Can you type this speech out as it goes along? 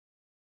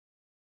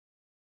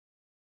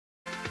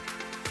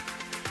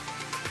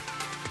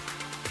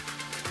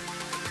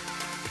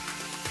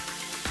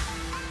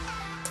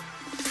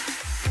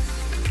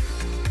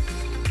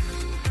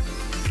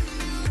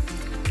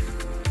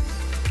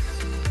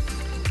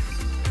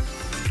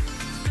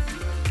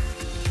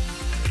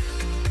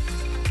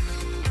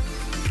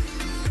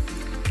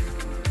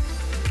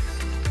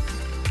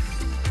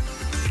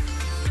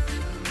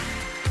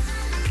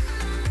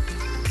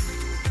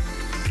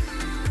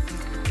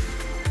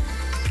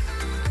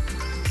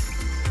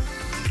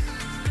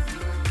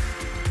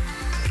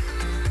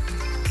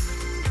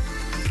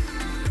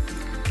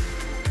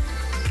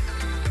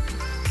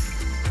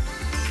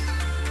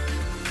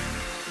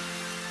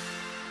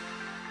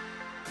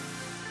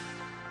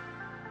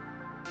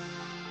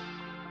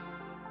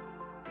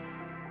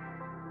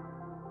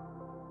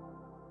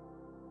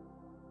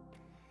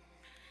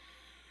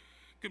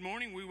Good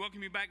morning. We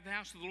welcome you back to the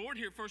house of the Lord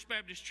here at First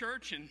Baptist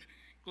Church, and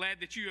glad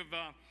that you have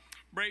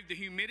braved the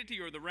humidity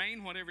or the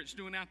rain, whatever it's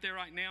doing out there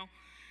right now.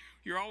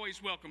 You're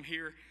always welcome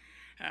here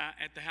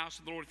at the house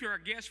of the Lord. If you're our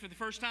guest for the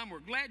first time, we're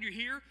glad you're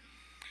here.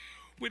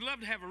 We'd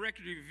love to have a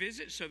record of your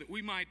visit so that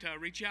we might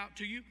reach out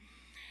to you.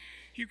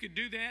 You could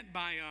do that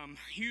by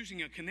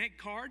using a Connect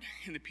card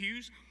in the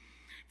pews.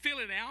 Fill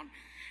it out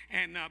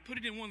and put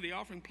it in one of the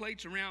offering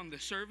plates around the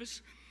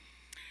service.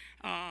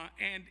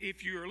 And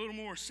if you're a little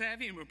more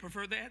savvy and would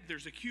prefer that,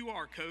 there's a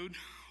QR code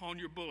on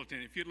your bulletin.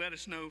 If you'd let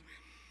us know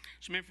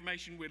some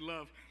information, we'd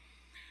love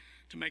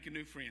to make a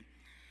new friend.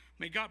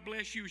 May God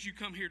bless you as you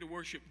come here to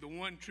worship the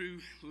one true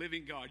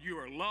living God. You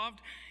are loved,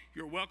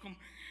 you're welcome,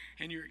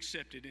 and you're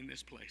accepted in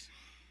this place.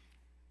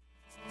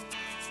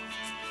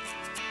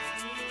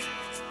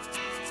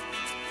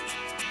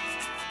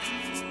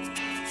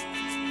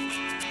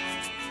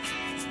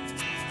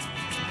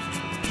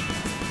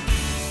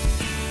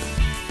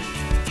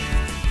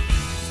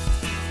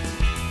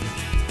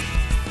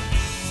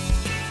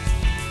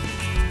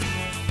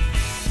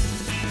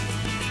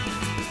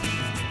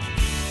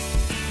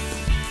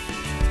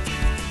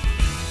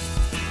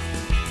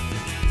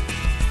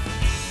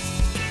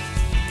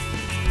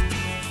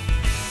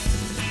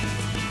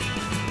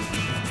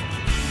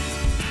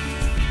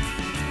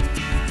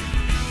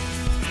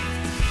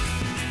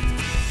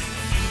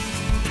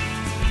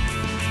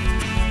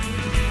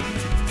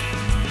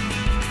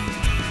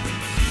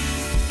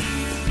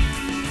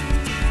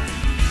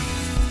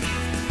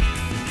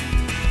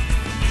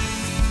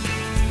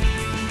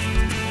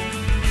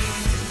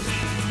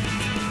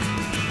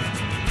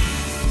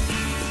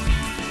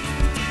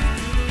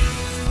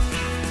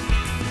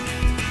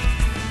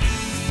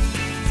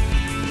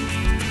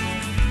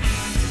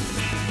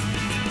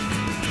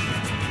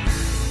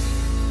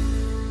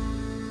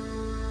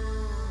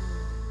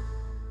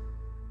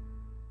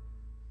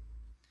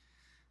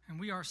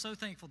 We are so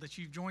thankful that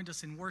you've joined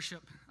us in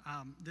worship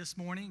this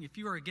morning. If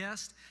you are a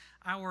guest,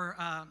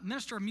 our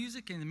Minister of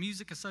Music and the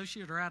Music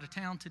Associate are out of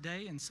town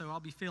today, and so I'll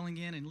be filling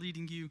in and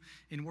leading you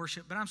in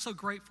worship. But I'm so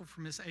grateful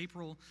for Miss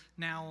April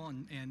now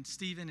and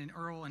Stephen and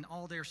Earl and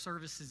all their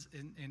services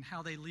and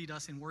how they lead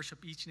us in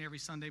worship each and every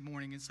Sunday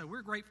morning. And so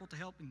we're grateful to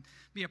help and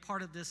be a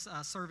part of this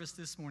service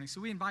this morning.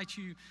 So we invite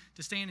you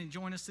to stand and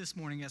join us this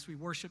morning as we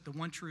worship the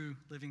one true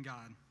living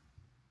God.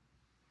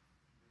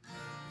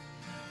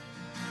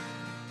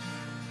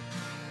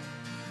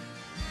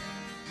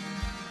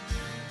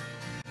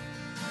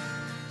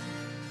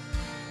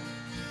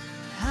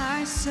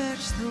 I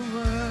searched the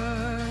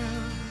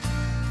world,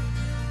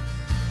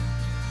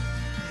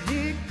 but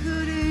it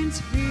couldn't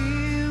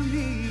fill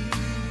me.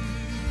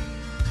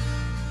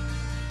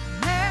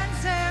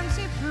 Man's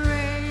empty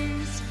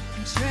praise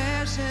and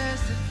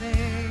treasures of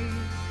faith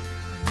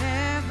are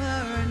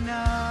never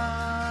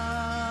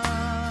enough.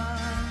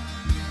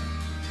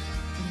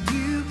 When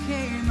you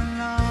came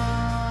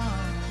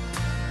along,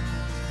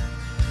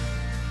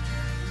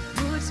 you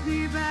put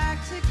me back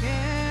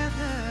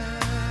together.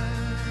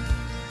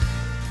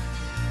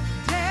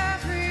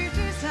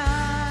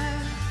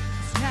 Desire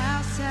is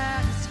now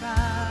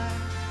satisfied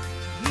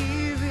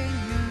here in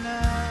your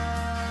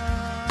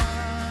love.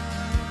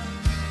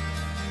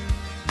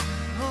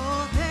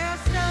 Oh,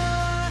 there's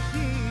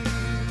nothing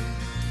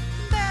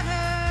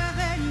better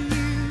than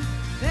you.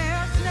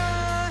 There's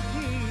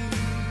nothing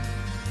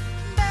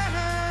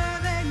better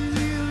than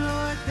you,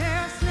 Lord.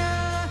 There's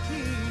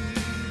nothing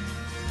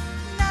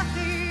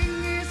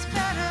is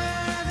better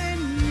than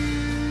you.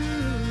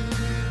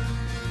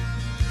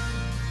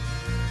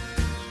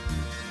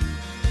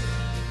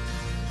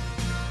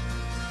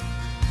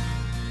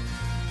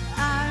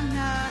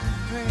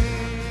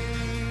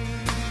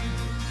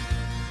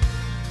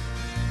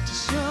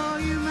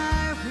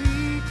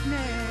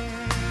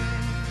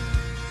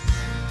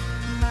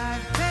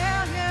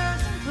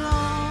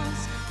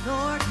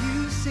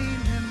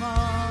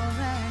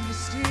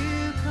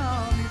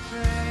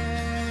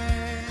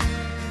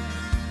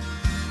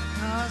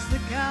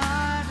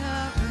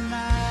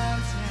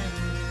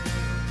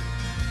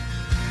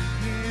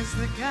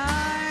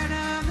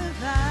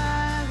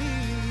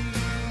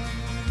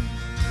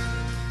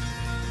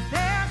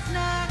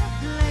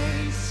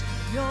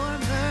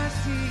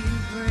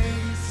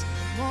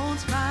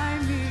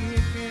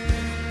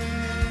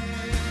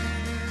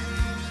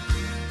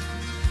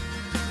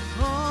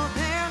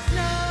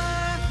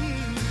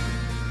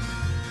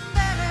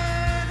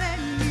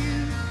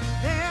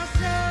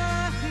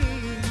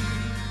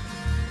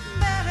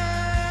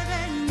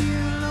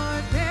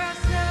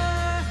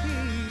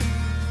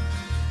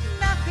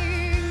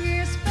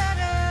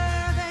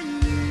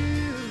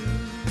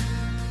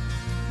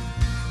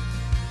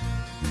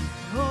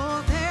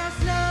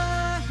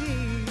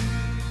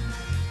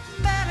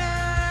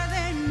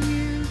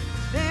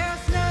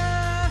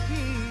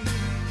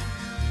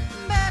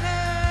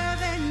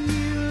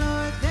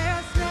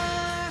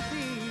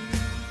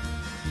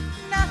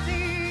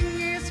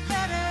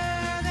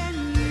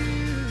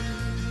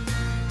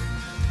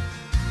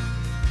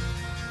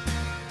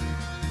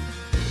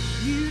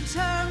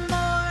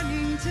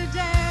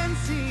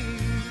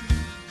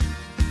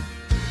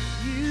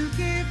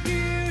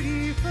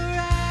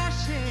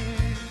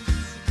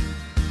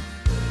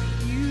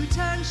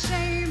 turn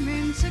shame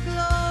into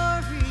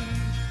glory.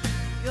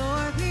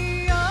 You're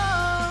the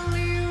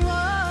only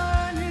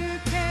one who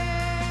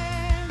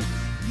can.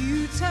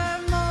 You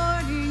turn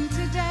mourning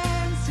to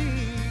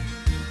dancing.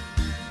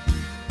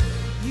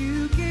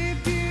 You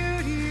give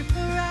beauty for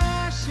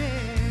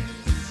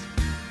ashes.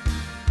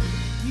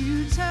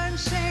 You turn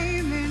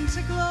shame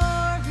into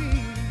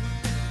glory.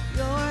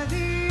 You're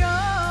the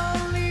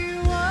only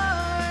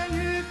one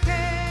who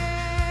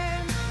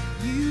can.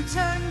 You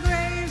turn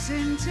graves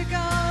into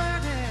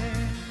gardens.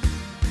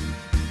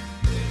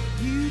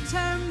 You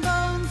turn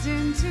bones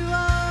into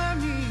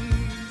armies.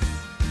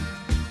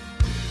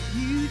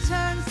 You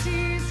turn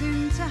seas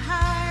into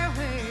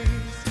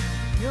highways.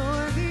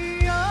 You're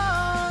the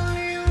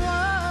only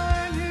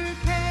one who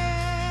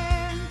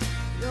can.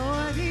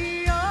 You're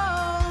the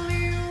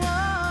only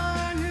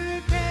one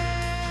who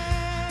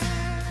can.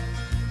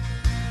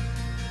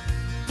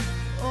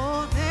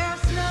 Oh,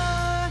 there's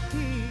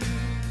nothing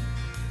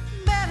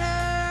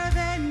better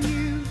than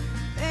you.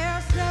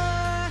 There's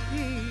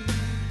nothing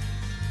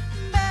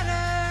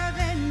better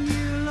than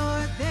you,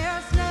 Lord.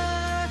 There's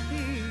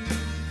nothing,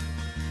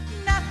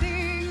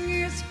 nothing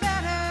is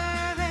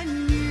better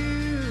than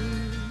you.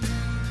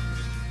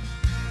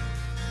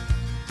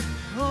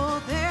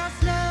 Oh,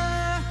 there's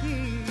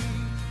nothing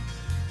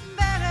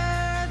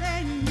better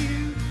than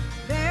you.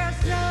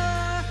 There's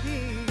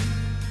nothing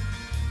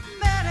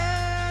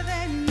better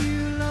than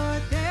you,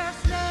 Lord.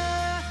 There's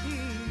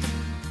nothing,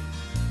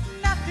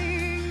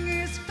 nothing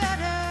is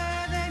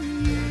better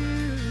than you.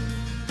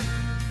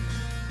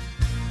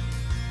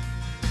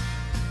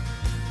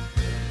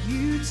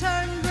 You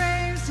turn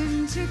graves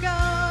into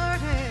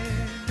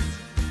gardens.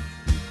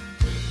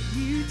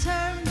 You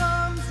turn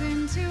bones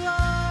into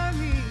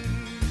armies.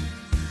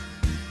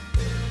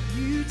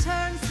 You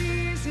turn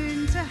seas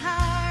into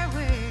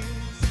highways.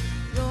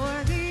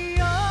 You're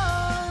the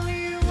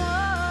only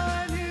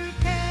one who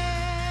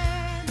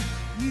can.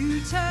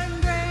 You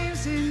turn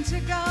graves into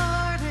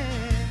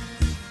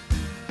gardens.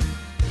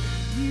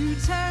 You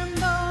turn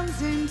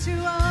bones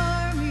into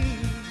armies.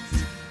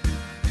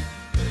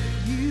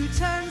 You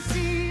turn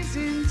seas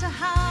into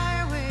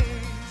highways.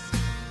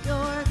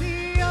 You're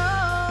the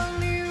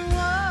only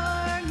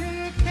one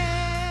who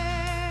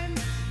can.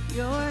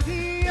 You're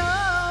the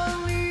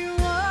only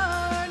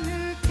one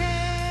who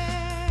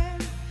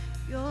can.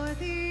 You're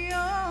the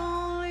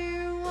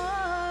only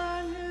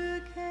one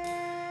who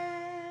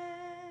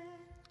can.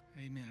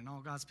 Amen. And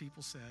all God's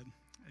people said,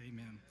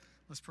 amen.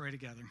 Let's pray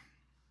together.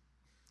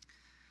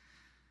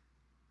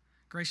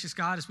 Gracious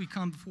God, as we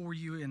come before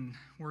you in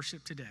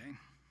worship today,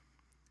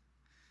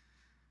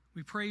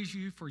 we praise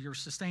you for your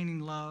sustaining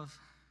love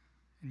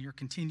and your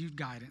continued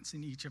guidance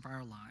in each of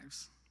our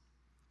lives.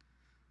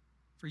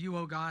 For you,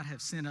 O God,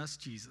 have sent us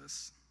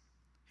Jesus,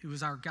 who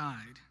is our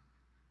guide,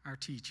 our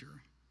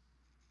teacher.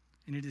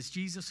 And it is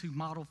Jesus who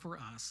modeled for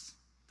us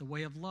the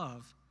way of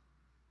love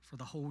for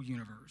the whole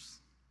universe.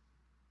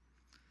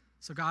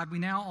 So God, we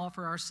now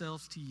offer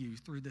ourselves to you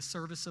through this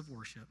service of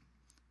worship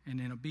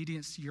and in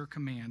obedience to your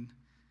command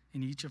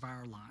in each of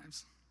our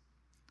lives.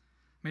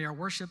 May our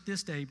worship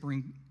this day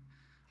bring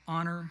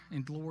honor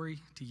and glory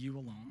to you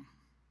alone.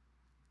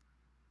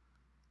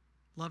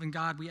 Loving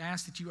God, we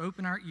ask that you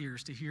open our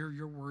ears to hear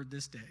your word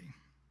this day,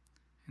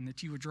 and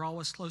that you would draw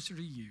us closer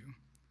to you,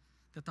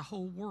 that the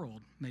whole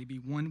world may be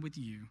one with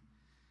you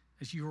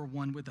as you are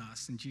one with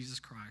us in Jesus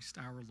Christ,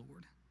 our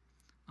Lord.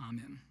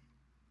 Amen.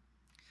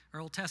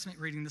 Our Old Testament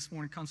reading this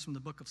morning comes from the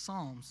book of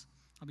Psalms.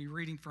 I'll be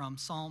reading from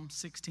Psalm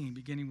 16,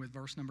 beginning with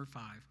verse number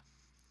 5.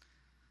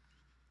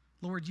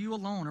 Lord, you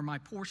alone are my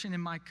portion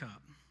and my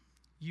cup.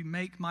 You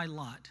make my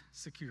lot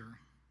secure.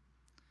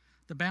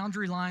 The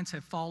boundary lines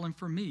have fallen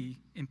for me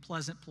in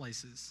pleasant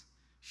places.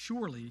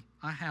 Surely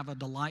I have a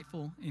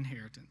delightful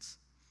inheritance.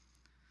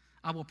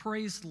 I will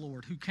praise the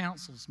Lord who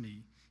counsels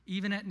me.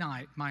 Even at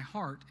night, my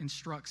heart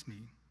instructs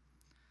me.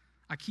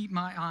 I keep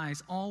my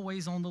eyes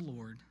always on the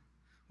Lord.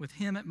 With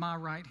him at my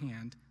right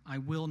hand, I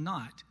will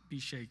not be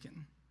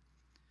shaken.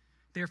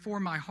 Therefore,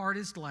 my heart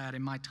is glad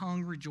and my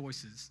tongue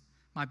rejoices.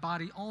 My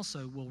body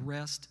also will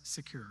rest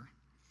secure.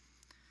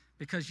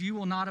 Because you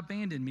will not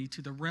abandon me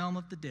to the realm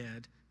of the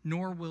dead,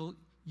 nor will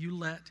you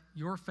let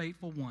your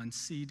faithful one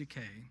see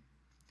decay.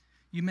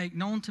 You make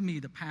known to me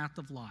the path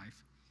of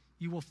life.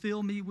 You will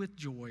fill me with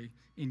joy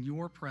in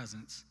your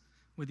presence,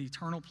 with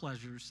eternal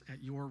pleasures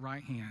at your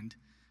right hand.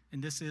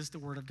 And this is the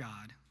word of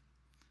God.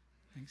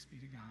 Thanks be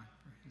to God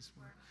for his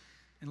word.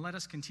 And let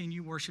us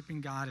continue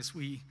worshiping God as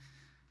we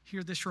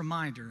hear this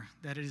reminder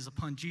that it is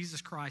upon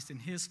Jesus Christ and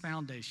his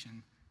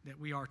foundation that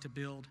we are to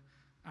build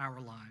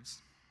our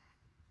lives.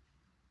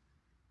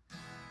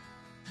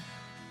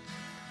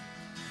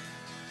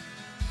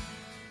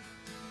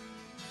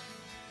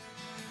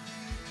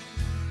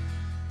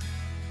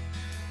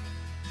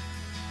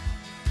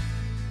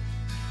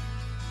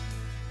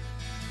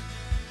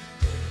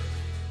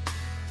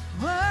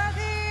 Worthy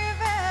of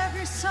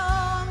every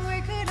song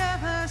we could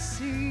ever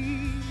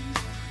sing,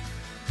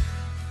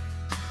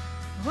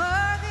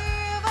 worthy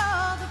of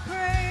all the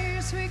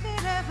praise we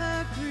could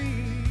ever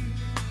breathe.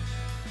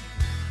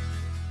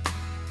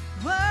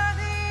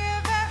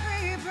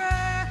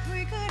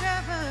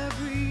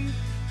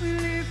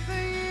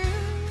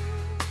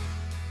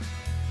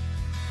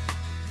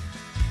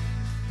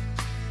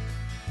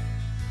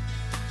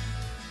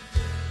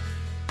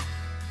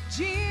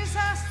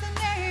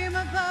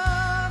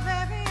 above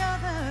every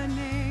other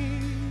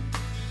name.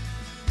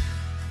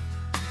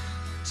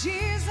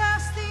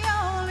 Jesus, the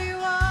only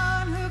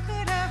one who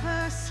could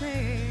ever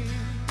save.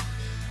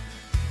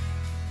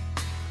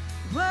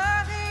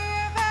 Worthy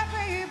of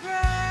every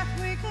breath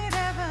we could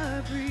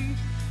ever breathe.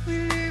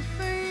 We live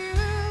for you.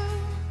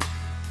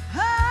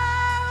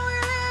 Oh, we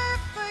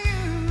live for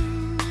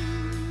you.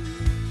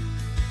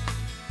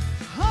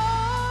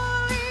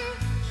 Holy,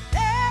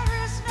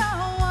 there is no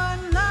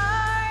one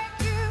like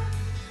you.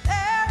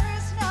 There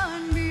is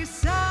none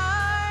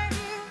beside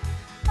you.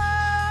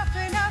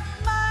 Open up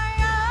my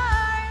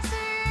eyes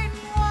in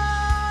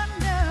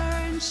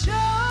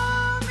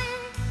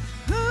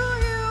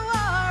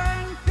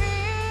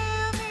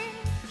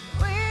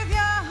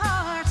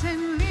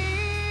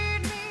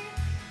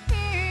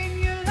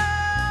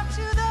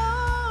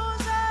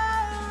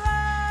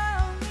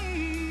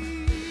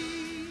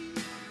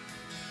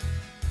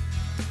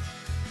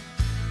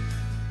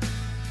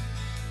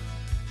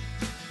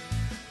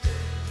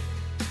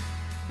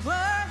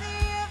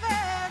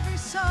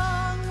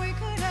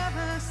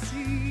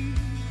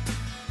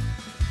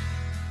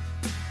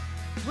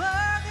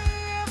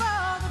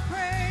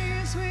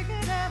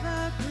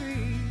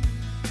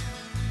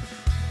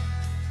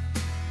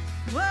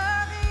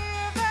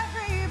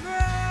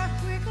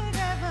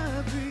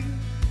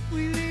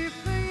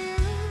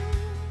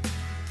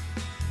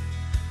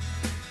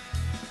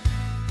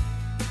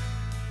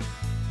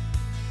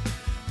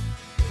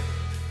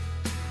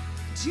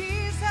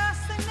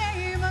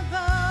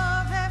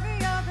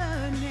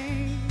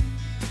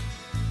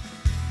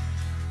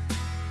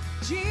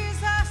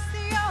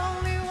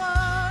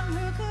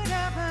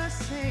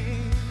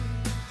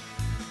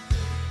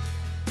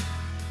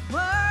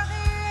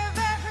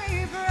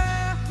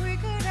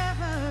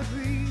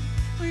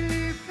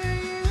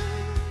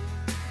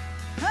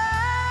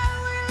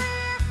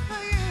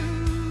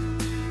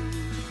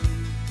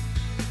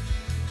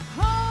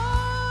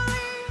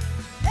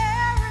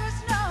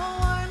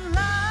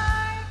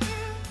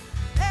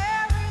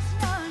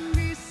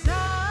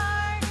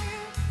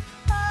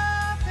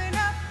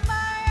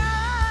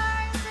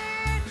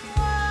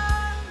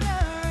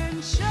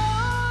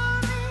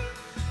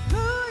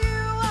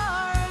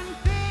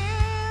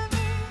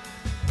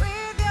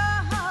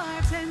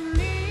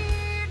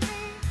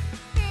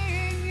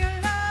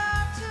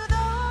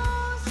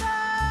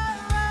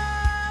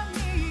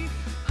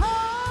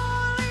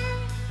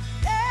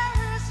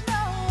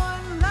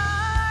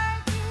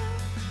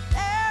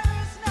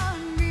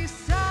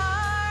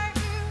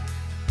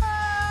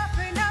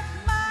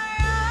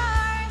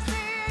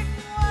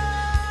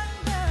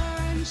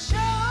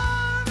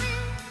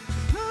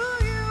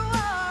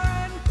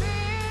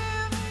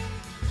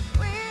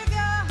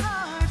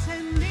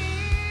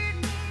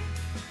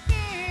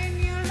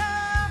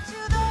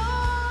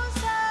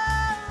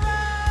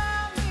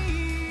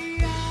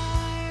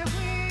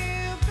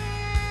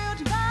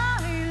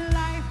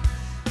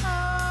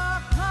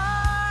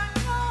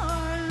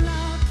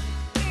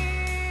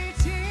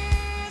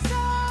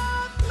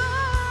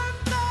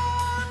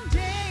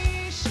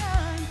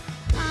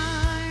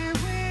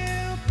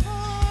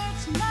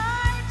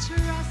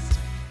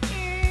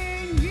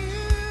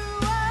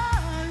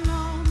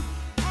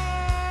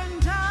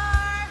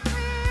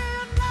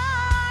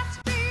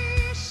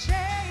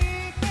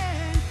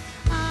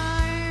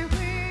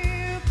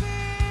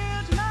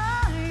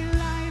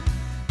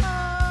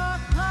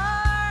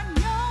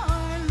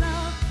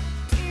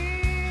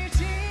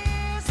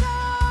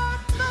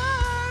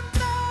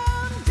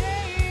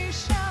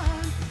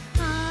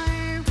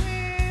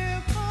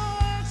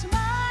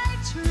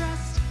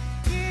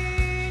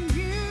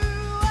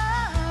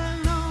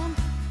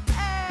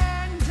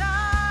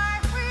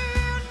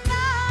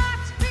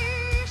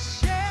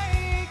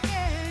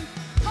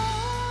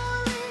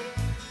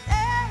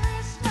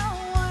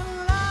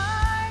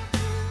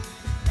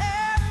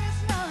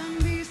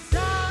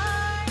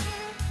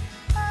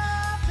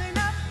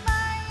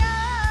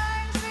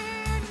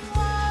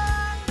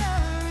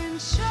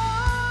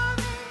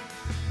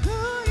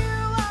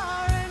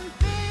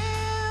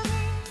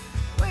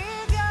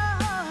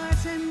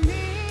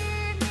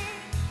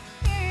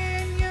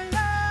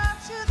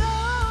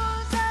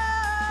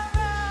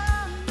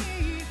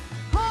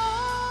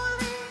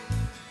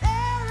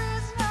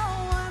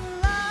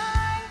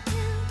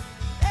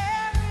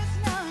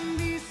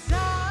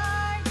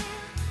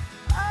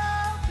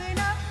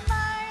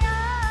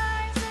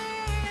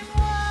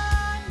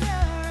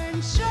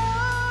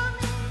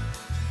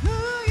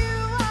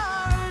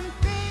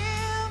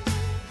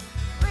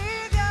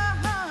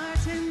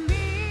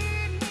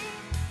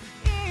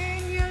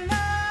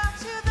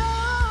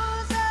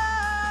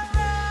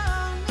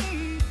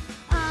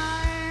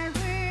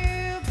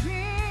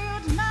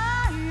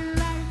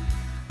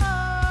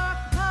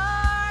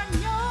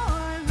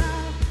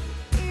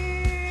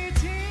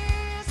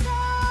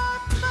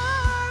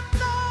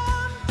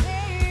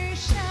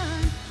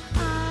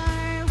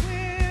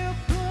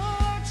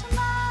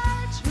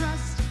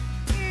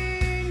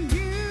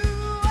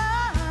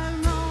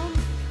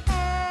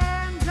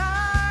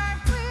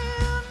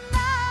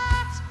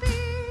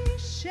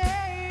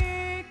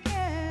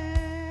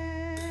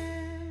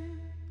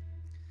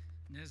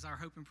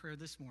hope and prayer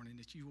this morning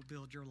that you will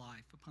build your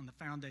life upon the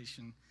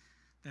foundation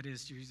that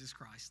is Jesus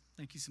Christ.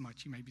 Thank you so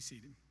much. You may be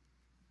seated.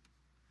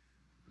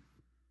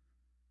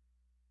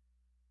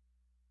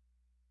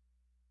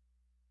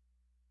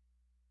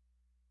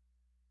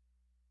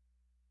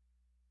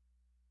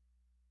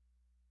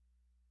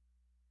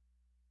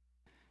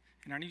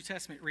 And our New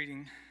Testament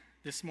reading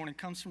this morning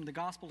comes from the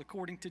Gospel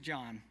according to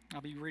John.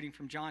 I'll be reading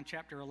from John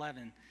chapter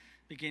 11,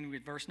 beginning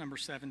with verse number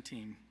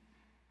 17.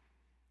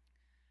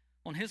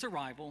 On his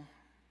arrival,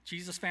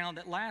 Jesus found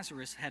that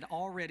Lazarus had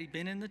already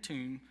been in the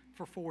tomb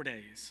for 4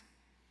 days.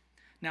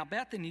 Now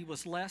Bethany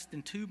was less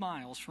than 2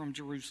 miles from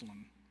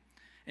Jerusalem,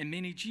 and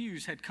many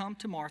Jews had come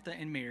to Martha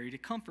and Mary to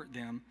comfort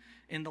them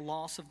in the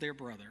loss of their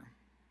brother.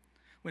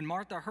 When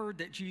Martha heard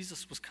that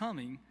Jesus was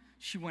coming,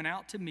 she went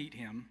out to meet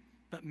him,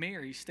 but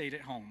Mary stayed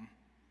at home.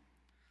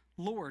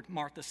 Lord,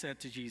 Martha said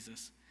to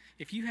Jesus,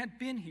 if you had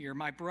been here,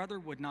 my brother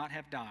would not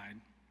have died.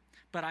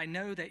 But I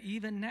know that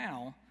even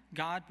now,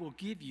 God will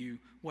give you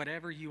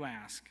whatever you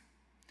ask.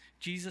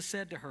 Jesus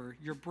said to her,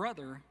 your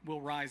brother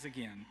will rise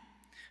again.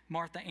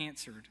 Martha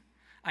answered,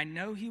 I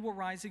know he will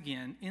rise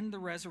again in the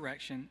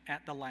resurrection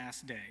at the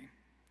last day.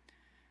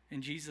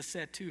 And Jesus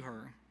said to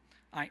her,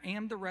 I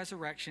am the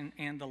resurrection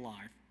and the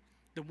life.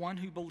 The one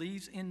who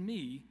believes in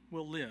me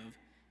will live,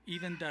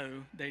 even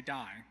though they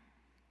die.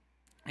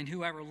 And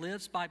whoever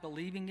lives by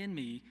believing in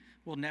me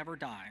will never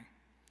die.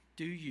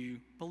 Do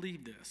you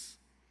believe this?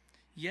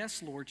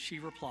 Yes, Lord, she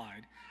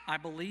replied. I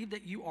believe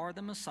that you are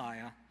the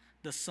Messiah,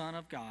 the Son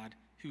of God,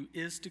 who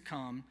is to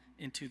come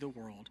into the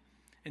world.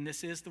 And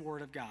this is the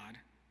word of God.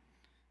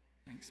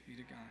 Thanks be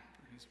to God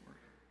for his word.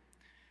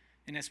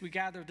 And as we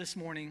gather this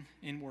morning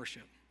in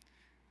worship,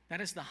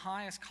 that is the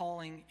highest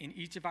calling in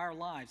each of our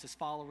lives as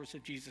followers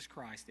of Jesus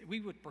Christ, that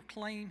we would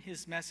proclaim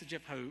his message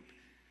of hope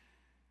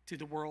to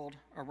the world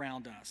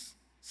around us,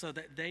 so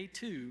that they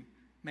too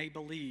may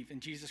believe in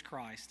Jesus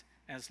Christ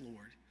as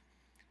Lord.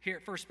 Here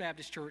at First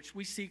Baptist Church,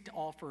 we seek to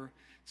offer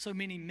so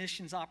many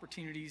missions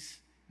opportunities,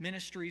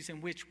 ministries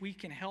in which we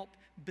can help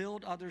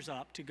build others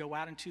up to go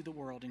out into the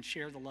world and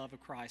share the love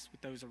of Christ with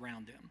those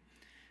around them.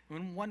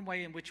 And one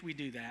way in which we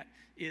do that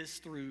is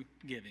through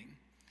giving.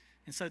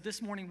 And so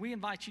this morning, we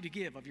invite you to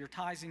give of your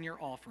tithes and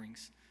your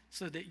offerings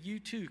so that you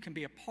too can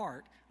be a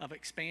part of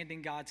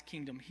expanding God's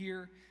kingdom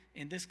here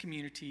in this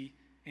community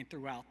and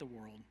throughout the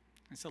world.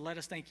 And so let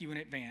us thank you in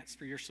advance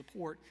for your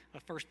support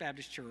of First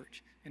Baptist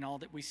Church and all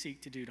that we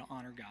seek to do to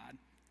honor God.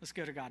 Let's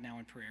go to God now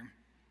in prayer.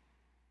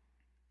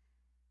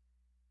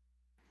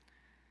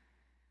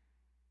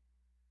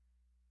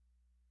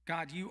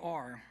 God, you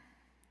are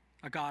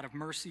a God of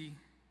mercy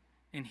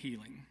and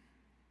healing.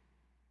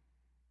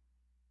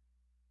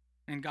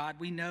 And God,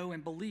 we know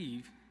and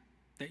believe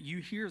that you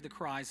hear the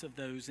cries of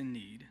those in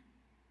need.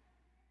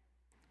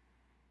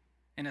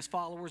 And as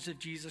followers of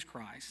Jesus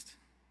Christ,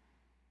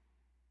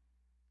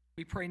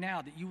 we pray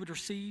now that you would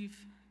receive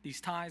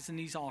these tithes and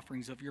these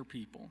offerings of your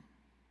people.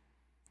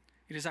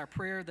 It is our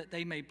prayer that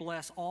they may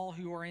bless all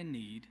who are in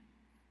need,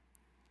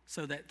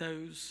 so that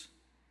those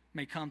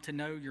may come to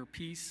know your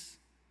peace,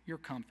 your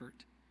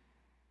comfort,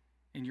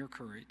 and your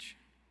courage.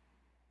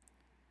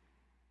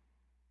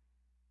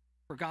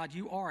 For God,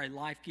 you are a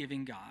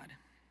life-giving God.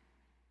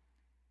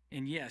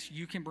 And yes,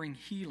 you can bring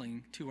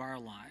healing to our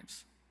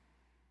lives.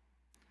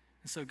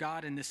 And so,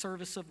 God, in this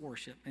service of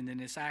worship and in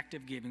this act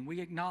of giving, we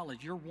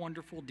acknowledge your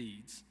wonderful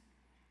deeds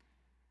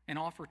and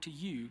offer to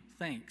you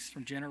thanks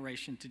from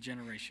generation to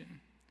generation.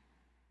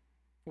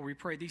 For we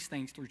pray these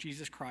things through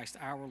Jesus Christ,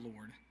 our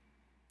Lord.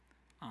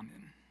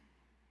 Amen.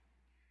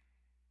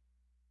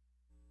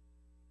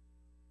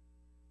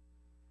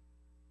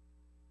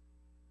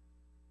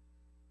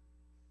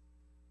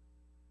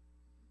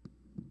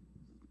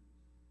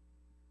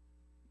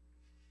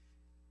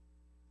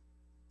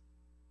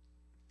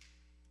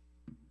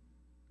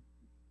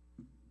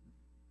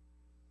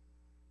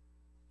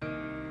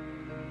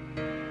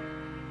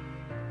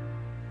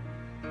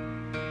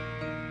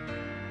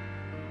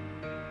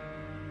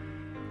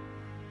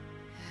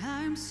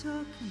 I'm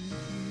so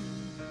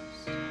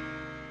confused.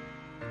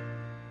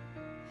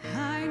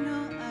 I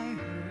know I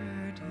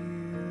heard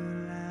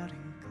you loud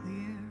and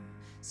clear,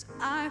 so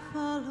I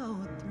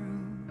followed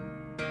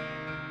through.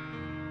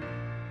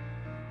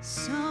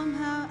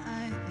 Somehow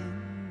I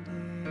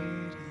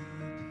ended up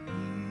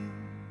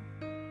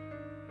here.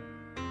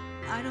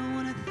 I don't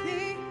want to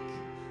think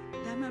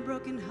that my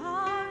broken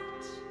heart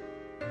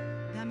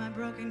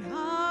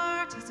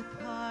is a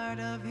part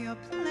of your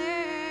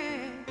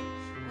plan.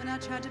 When I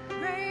tried to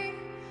pray,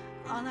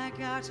 all I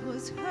got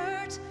was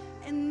hurt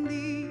in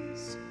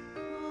these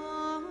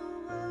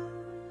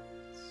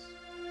words.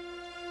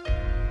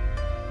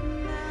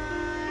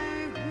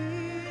 Thy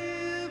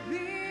will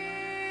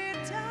be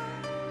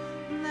done,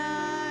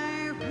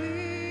 thy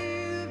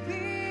will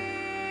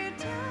be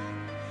done,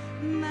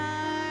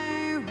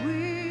 thy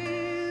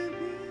will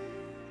be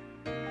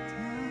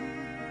done.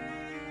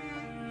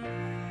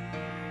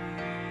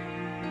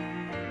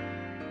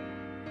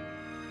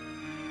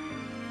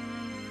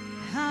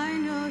 I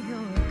know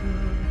you're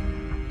good.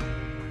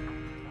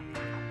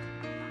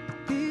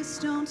 This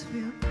don't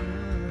feel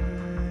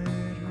good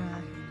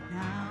right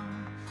now,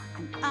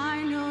 and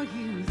I know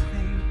you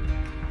think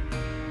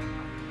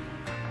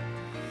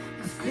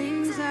of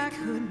things I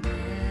could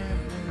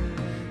never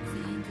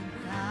think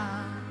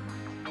about.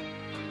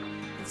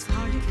 It's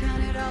hard to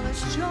count it all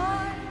as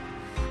joy,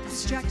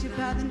 distracted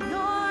by the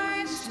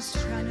noise, just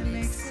trying to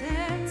make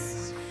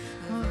sense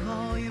of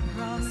all your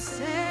promises.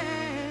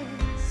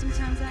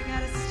 Sometimes I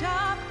gotta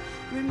stop,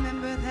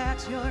 remember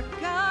that you're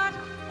God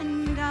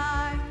and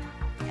I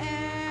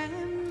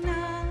am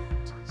not.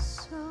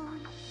 So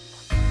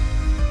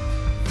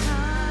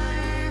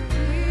I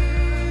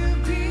will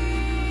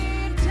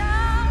be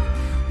down,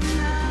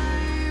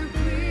 I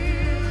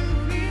will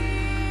be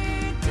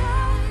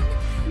down,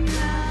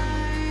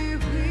 I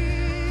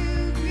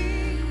will be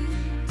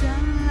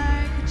done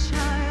like a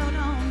child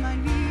on my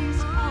knees.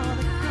 All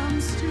that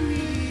comes to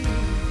me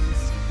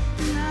is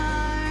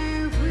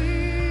I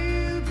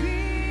will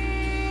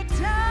be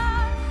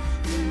down,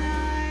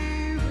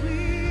 I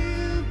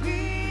will be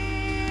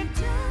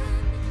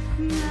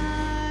done,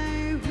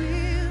 I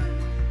will.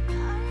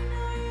 I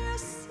know you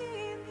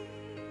see me,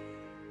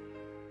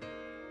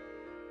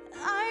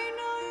 I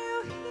know you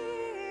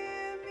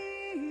hear me,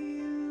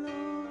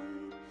 Lord.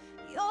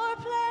 Your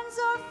plans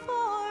are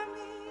for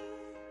me,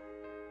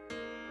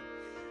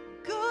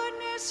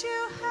 goodness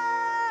you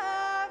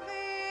have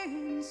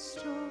in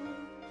store.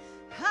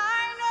 I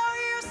know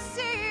you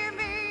see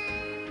me,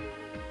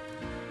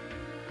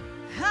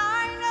 I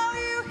know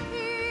you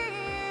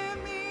hear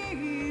me,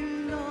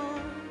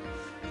 Lord.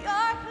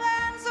 Your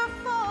plans are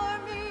for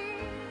me,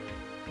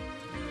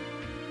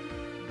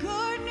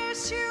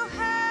 goodness you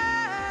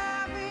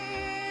have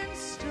in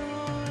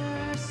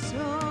store.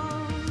 So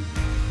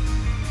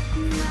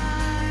I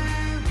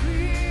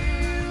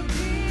will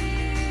be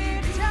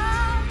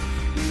down,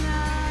 I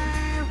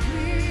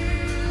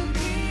will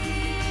be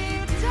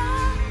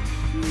down,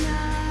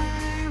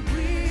 I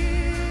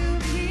will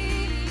be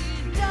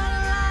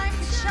done like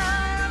a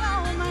child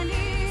on my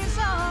knees.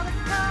 All that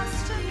comes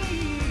to me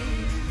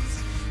is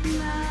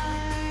I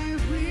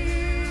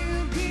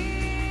will be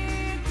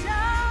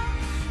down,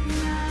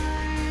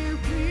 I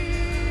will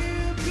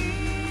be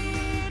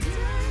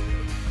done,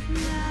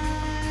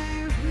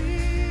 I will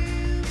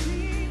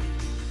be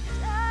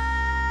done.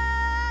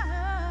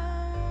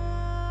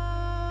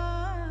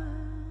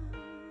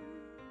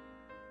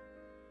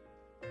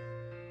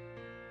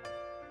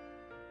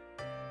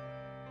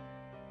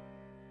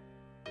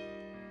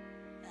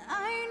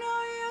 I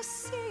know you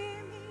see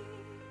me,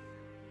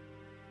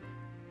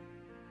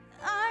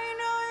 I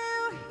know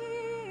you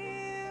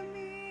hear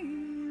me,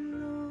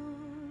 Lord.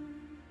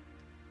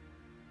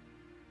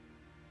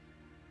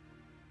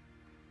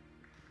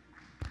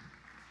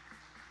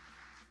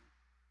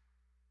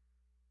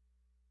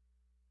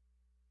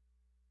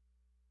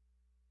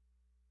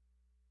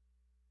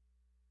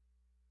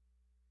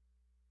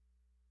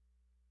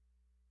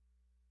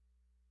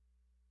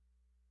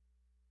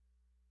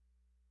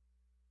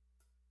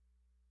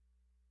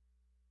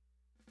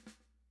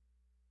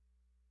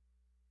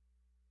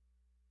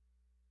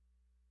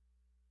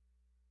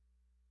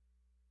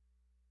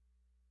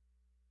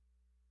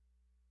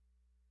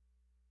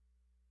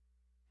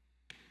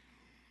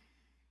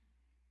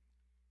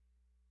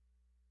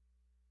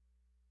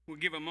 We'll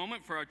give a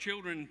moment for our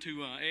children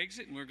to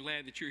exit, and we're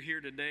glad that you're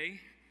here today.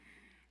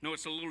 Know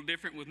it's a little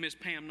different with Miss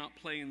Pam not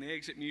playing the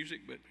exit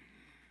music, but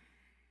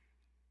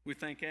we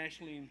thank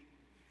Ashley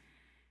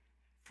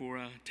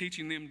for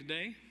teaching them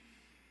today.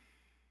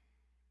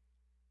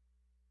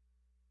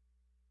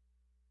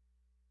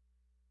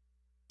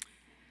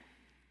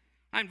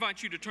 I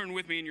invite you to turn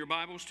with me in your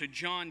Bibles to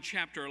John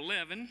chapter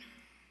 11.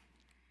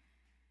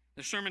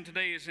 The sermon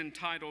today is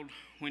entitled,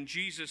 When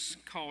Jesus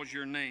Calls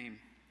Your Name.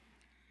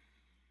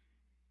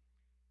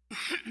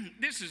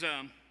 This is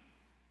a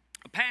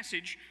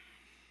passage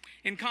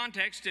in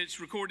context. It's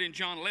recorded in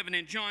John 11.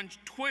 In John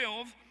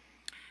 12,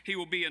 he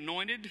will be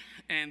anointed,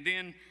 and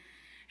then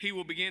he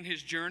will begin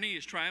his journey,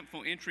 his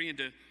triumphal entry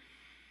into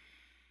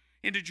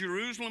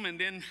Jerusalem, and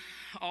then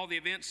all the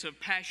events of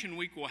Passion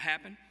Week will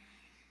happen.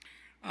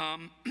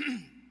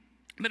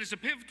 But it's a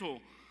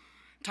pivotal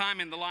time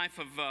in the life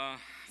of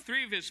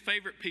three of his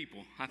favorite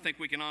people. I think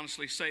we can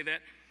honestly say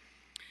that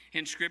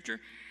in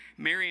Scripture.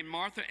 Mary and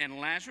Martha and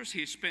Lazarus.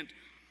 He has spent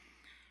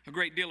a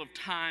great deal of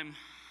time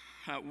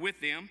with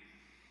them.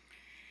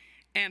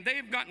 And they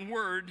have gotten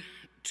word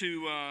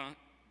to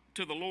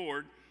the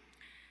Lord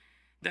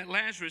that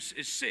Lazarus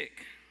is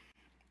sick.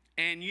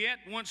 And yet,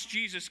 once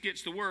Jesus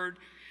gets the word,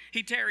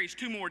 he tarries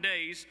 2 more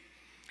days.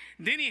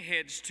 Then he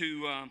heads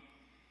to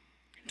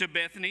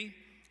Bethany.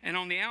 And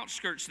on the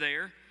outskirts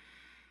there,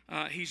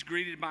 he's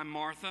greeted by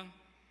Martha.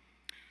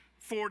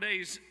 4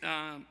 days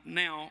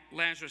now,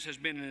 Lazarus has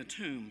been in a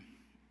tomb.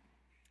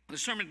 The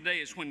sermon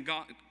today is when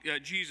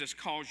Jesus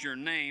calls your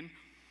name.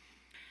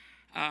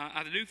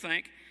 I do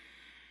thank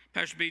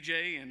Pastor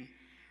BJ and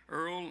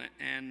Earl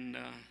and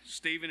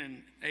Stephen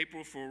and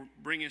April for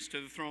bringing us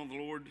to the throne of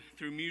the Lord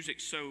through music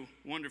so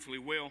wonderfully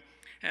well.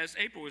 As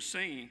April was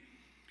singing,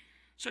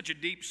 such a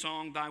deep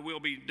song, Thy Will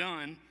Be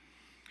Done,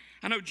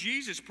 I know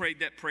Jesus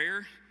prayed that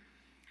prayer.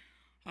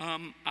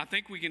 I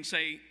think we can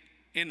say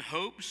in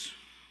hopes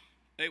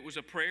it was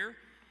a prayer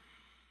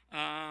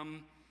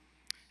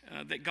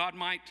that God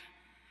might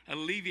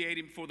alleviate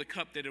him for the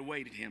cup that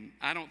awaited him.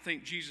 I don't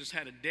think Jesus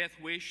had a death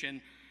wish,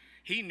 and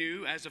he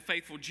knew as a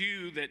faithful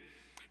Jew that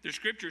the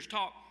scriptures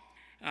taught,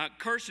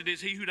 cursed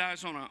is he who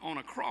dies on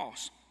a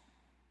cross.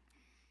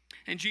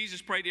 And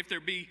Jesus prayed, if there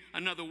be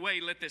another way,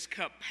 let this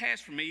cup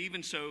pass from me.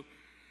 Even so,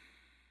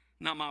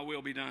 not my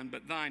will be done,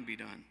 but thine be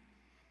done.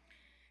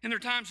 And there are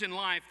times in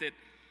life that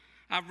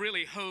I've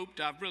really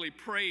hoped, I've really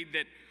prayed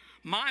that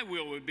my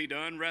will would be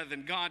done rather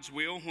than God's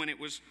will, when it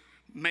was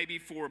maybe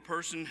for a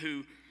person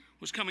who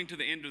was coming to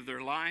the end of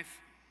their life.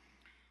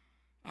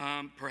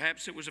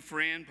 Perhaps it was a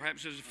friend,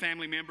 perhaps it was a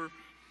family member.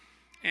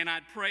 And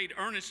I'd prayed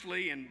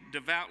earnestly and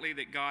devoutly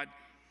that God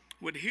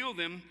would heal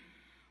them,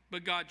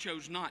 but God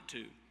chose not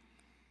to.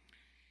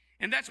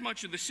 And that's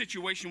much of the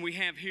situation we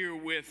have here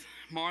with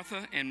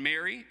Martha and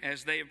Mary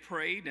as they have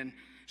prayed and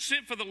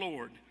sent for the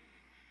Lord.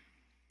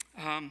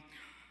 I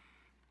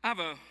have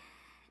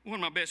one of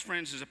my best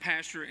friends is a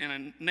pastor in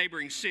a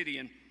neighboring city,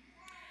 and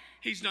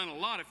he's done a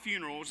lot of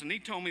funerals, and he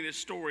told me this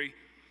story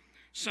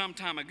some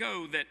time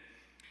ago that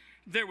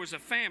there was a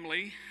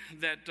family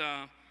that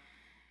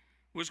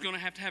was going to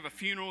have a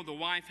funeral. The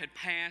wife had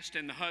passed,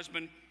 and the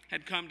husband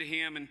had come to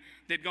him, and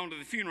they'd gone to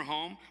the funeral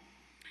home,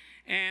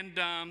 and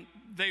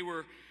they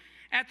were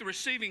at the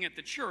receiving at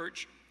the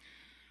church,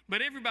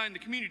 but everybody in the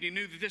community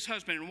knew that this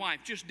husband and wife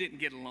just didn't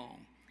get along.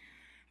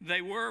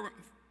 They were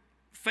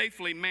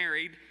faithfully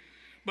married,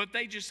 but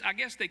I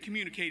guess they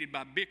communicated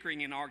by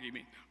bickering and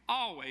arguing.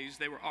 Always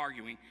they were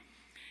arguing.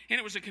 And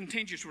it was a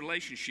contentious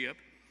relationship.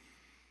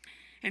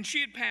 And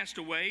she had passed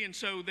away, and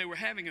so they were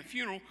having a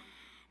funeral,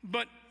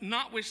 but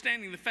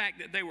notwithstanding the fact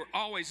that they were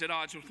always at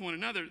odds with one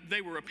another,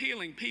 they were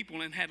appealing people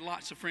and had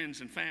lots of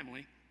friends and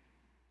family.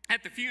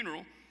 At the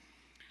funeral,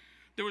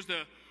 there was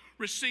the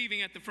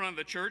receiving at the front of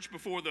the church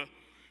before the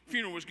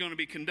funeral was going to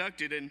be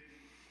conducted, and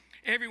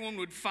everyone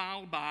would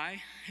file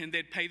by, and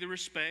they'd pay the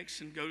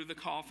respects and go to the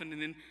coffin,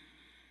 and then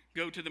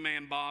go to the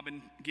man Bob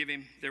and give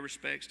him their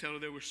respects, tell her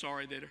they were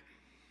sorry that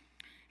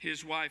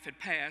his wife had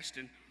passed,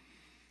 and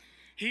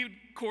he would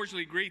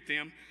cordially greet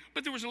them.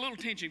 But there was a little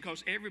tension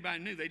because everybody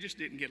knew they just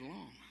didn't get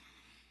along.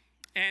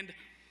 And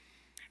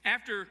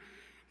after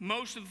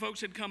most of the folks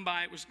had come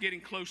by, it was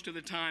getting close to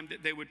the time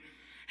that they would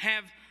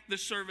have the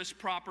service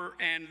proper,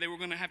 and they were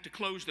going to have to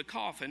close the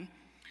coffin.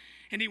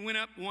 And he went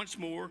up once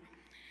more,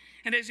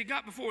 and as he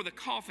got before the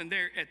coffin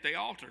there at the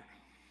altar,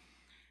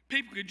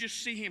 people could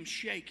just see him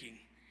shaking.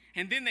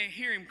 And then they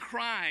hear him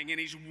crying, and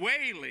he's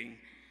wailing.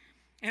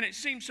 And it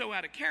seemed so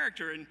out of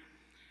character. And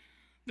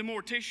the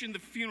mortician, the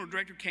funeral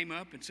director, came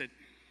up and said,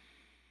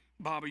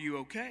 Bob, are you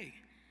okay?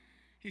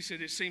 He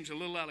said, it seems a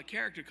little out of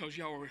character because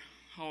y'all were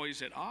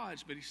always at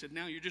odds. But he said,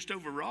 now you're just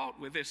overwrought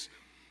with this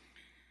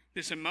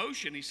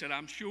emotion. He said,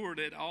 I'm sure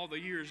that all the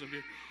years of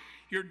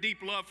your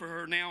deep love for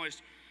her now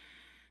has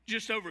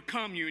just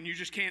overcome you, and you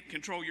just can't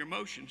control your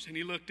emotions. And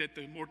he looked at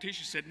the mortician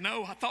and said,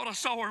 no, I thought I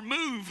saw her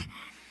move.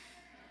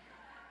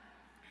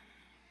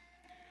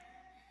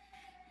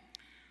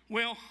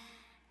 Well,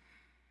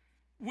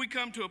 we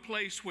come to a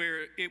place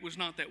where it was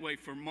not that way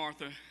for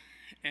Martha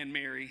and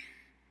Mary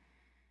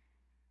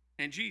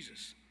and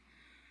Jesus.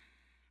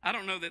 I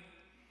don't know that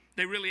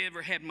they really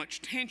ever had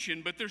much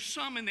tension, but there's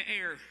some in the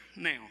air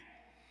now.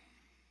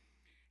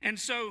 And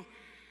so,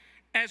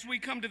 as we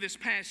come to this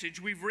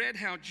passage, we've read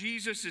how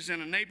Jesus is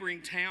in a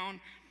neighboring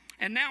town,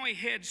 and now he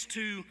heads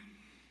to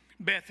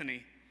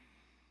Bethany.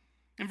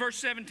 And verse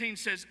 17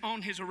 says,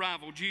 on his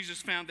arrival,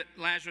 Jesus found that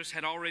Lazarus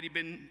had already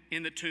been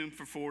in the tomb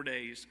for 4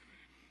 days.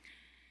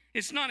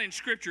 It's not in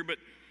Scripture, but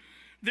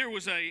there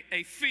was a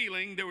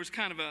feeling, there was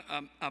kind of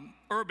a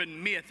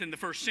urban myth in the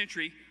first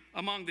century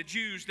among the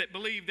Jews that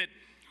believed that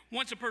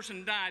once a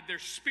person died, their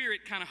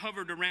spirit kind of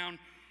hovered around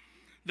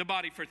the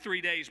body for 3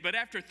 days. But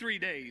after 3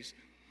 days,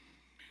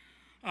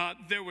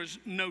 there was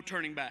no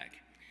turning back.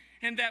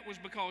 And that was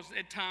because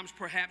at times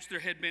perhaps there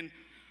had been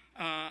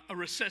a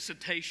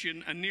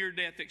resuscitation, a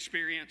near-death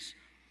experience.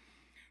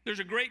 There's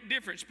a great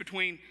difference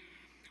between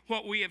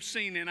what we have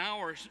seen in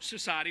our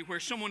society where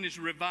someone is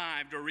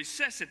revived or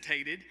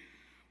resuscitated.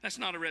 That's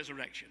not a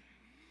resurrection.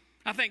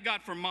 I thank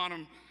God for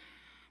modern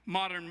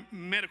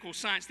medical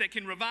science that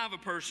can revive a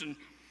person,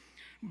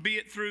 be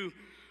it through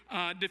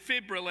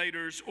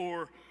defibrillators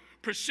or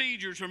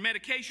procedures or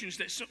medications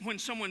that when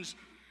someone's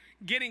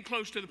getting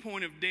close to the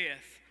point of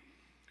death,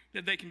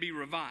 that they can be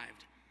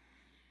revived.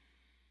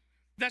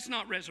 That's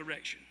not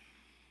resurrection.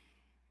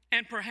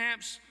 And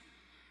perhaps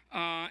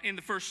in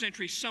the first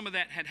century, some of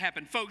that had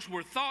happened. Folks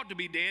were thought to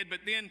be dead, but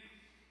then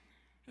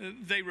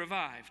they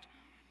revived.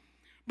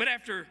 But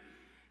after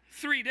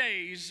 3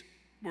 days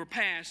were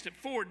passed, at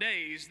 4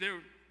 days,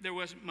 there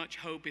wasn't much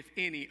hope, if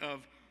any,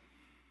 of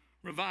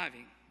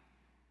reviving.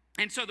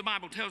 And so the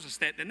Bible tells us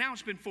that now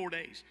it's been 4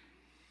 days.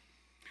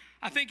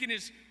 I think in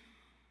his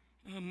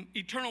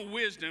eternal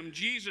wisdom,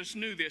 Jesus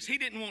knew this. He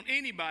didn't want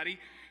anybody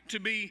to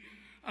be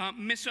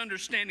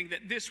misunderstanding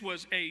that this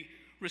was a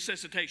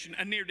resuscitation,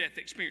 a near-death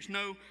experience.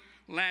 No,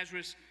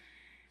 Lazarus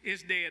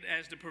is dead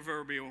as the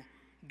proverbial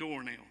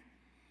doornail.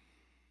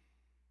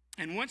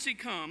 And once he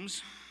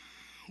comes,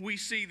 we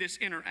see this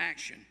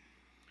interaction.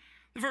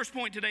 The first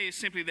point today is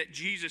simply that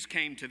Jesus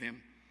came to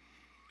them.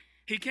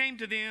 He came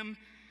to them,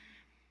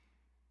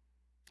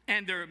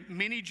 and there are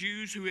many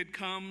Jews who had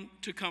come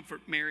to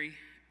comfort Mary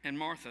and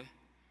Martha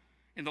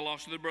in the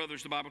loss of their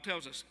brothers, the Bible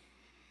tells us.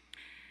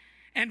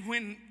 And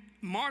when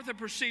Martha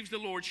perceives the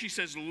Lord, she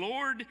says,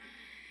 "Lord,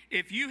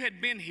 if you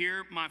had been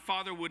here, my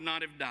father would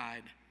not have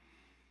died."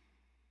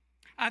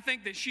 I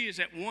think that she is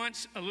at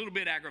once a little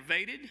bit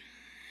aggravated.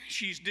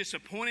 She's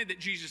disappointed that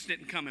Jesus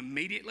didn't come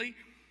immediately.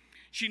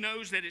 She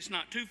knows that it's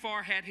not too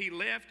far. Had he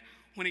left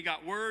when he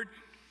got word,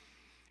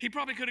 he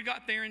probably could have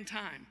got there in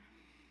time.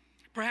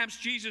 Perhaps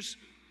Jesus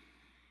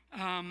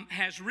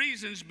has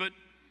reasons, but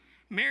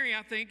Mary,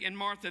 I think, and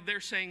Martha,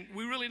 they're saying,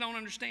 we really don't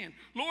understand.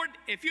 Lord,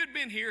 if you'd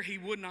been here, he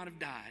would not have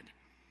died.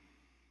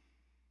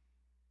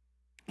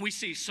 We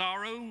see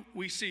sorrow.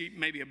 We see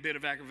maybe a bit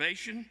of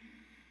aggravation.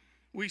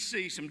 We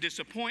see some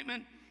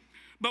disappointment.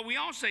 But we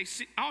also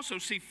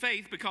see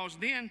faith, because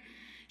then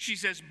she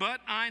says,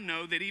 "But I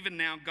know that even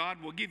now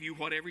God will give you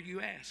whatever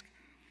you ask."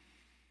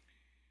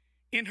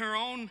 In her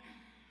own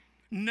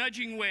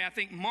nudging way, I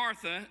think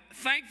Martha,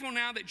 thankful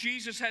now that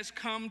Jesus has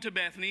come to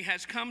Bethany,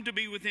 has come to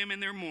be with them in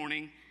their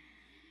mourning,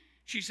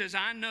 she says,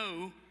 "I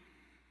know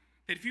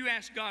that if you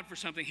ask God for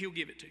something, he'll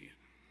give it to you."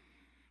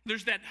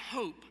 There's that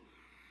hope.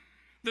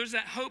 There's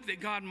that hope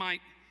that God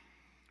might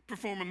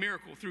perform a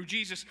miracle through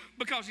Jesus,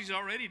 because he's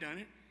already done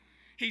it.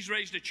 He's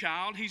raised a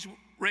child. He's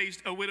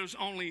raised a widow's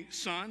only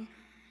son.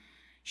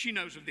 She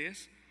knows of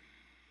this.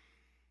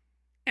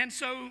 And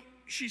so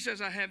she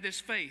says, "I have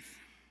this faith."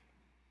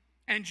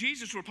 And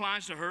Jesus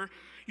replies to her,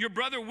 "Your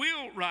brother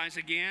will rise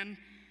again."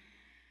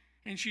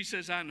 And she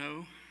says, "I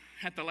know,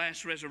 at the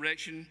last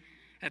resurrection,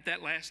 at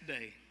that last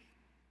day."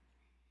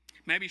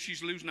 Maybe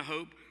she's losing the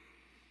hope.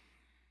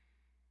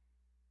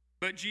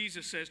 But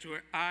Jesus says to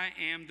her, "I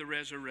am the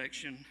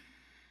resurrection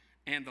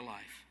and the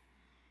life."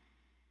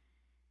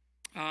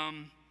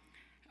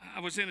 I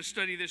was in a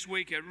study this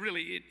week.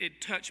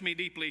 It touched me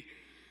deeply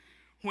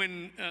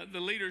when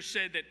the leaders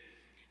said that,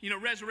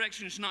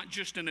 resurrection is not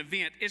just an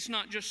event. It's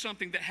not just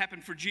something that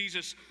happened for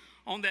Jesus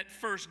on that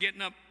first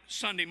getting up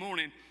Sunday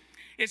morning.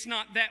 It's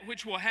not that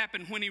which will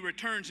happen when he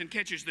returns and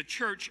catches the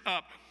church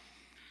up.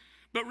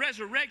 But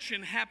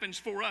resurrection happens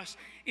for us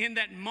in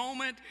that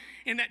moment,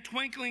 in that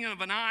twinkling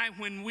of an eye,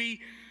 when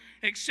we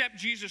accept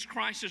Jesus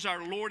Christ as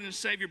our Lord and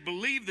Savior,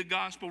 believe the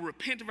gospel,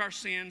 repent of our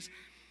sins,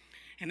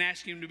 and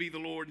ask him to be the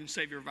Lord and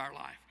Savior of our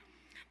life.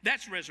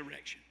 That's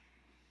resurrection.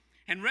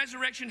 And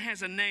resurrection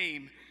has a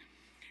name,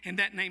 and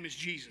that name is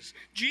Jesus.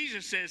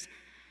 Jesus says,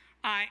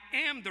 "I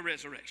am the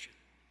resurrection."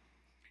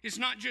 It's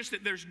not just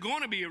that there's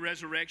going to be a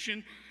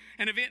resurrection,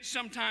 an event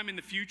sometime in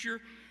the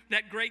future,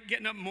 that great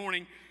getting up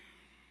morning,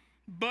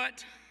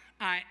 but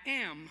I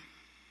am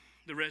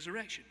the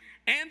resurrection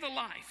and the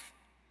life.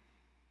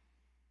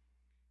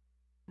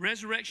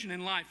 Resurrection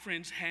and life,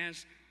 friends,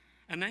 has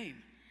a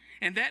name.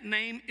 And that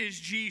name is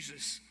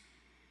Jesus.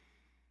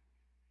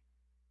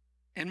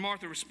 And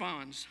Martha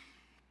responds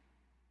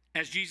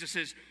as Jesus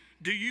says,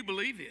 "Do you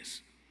believe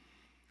this?"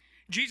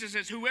 Jesus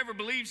says, "Whoever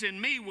believes in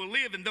me will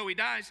live, and though he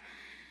dies,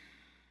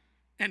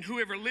 and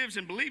whoever lives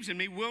and believes in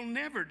me will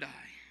never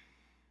die."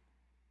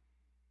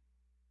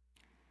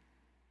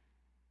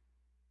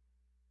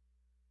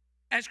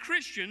 As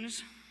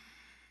Christians,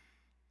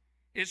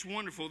 it's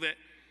wonderful that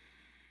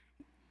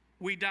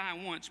we die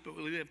once, but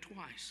we live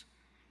twice.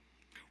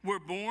 We're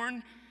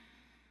born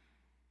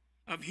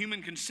of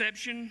human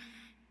conception.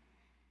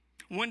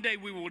 One day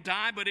we will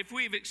die, but if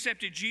we have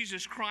accepted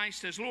Jesus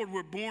Christ as Lord,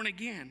 we're born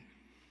again.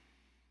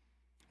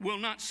 We'll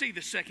not see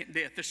the second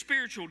death, the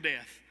spiritual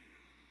death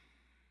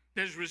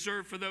that is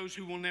reserved for those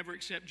who will never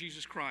accept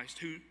Jesus Christ,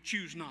 who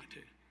choose not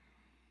to.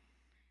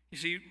 You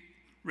see,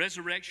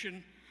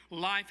 resurrection,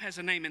 life has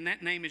a name, and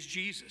that name is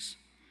Jesus.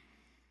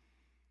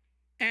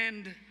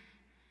 And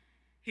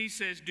he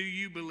says, "Do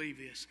you believe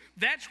this?"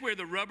 That's where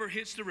the rubber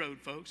hits the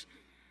road, folks.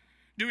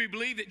 Do we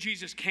believe that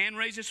Jesus can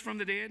raise us from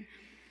the dead?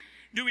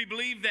 Do we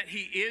believe that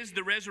he is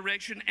the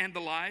resurrection and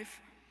the life?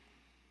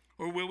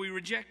 Or will we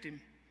reject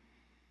him?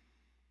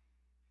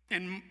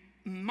 And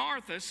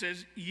Martha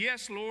says,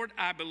 "Yes, Lord,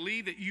 I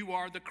believe that you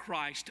are the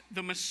Christ,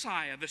 the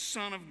Messiah, the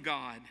Son of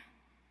God,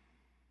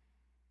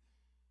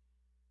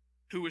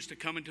 who is to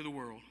come into the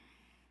world."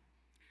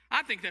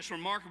 I think that's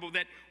remarkable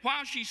that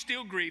while she's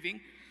still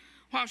grieving,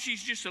 while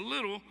she's just a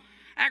little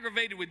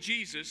aggravated with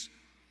Jesus,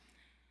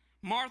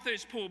 Martha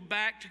is pulled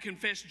back to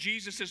confess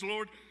Jesus as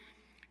Lord.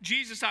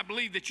 Jesus, I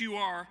believe that you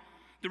are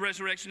the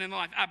resurrection and the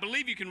life. I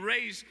believe you can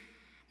raise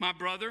my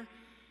brother.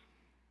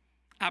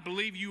 I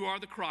believe you are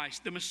the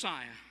Christ, the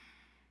Messiah.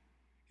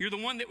 You're the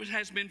one that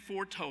has been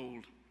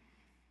foretold.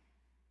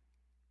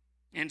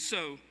 And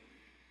so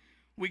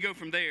we go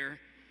from there.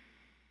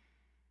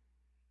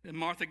 And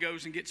Martha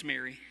goes and gets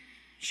Mary.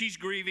 She's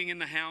grieving in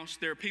the house.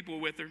 There are people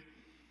with her.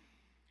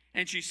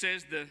 And she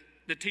says,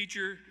 the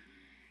teacher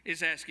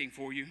is asking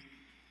for you.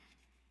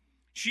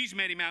 She's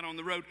met him out on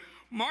the road.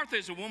 Martha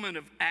is a woman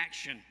of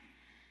action.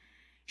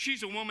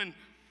 She's a woman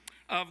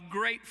of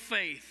great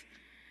faith.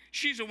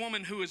 She's a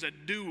woman who is a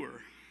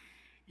doer.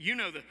 You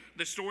know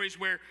the stories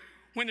where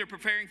when they're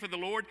preparing for the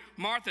Lord,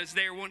 Martha's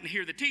there wanting to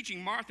hear the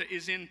teaching. Martha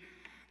is in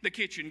the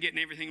kitchen getting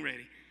everything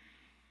ready.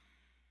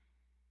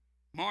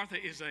 Martha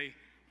is a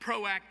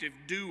proactive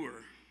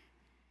doer.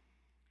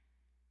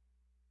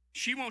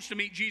 She wants to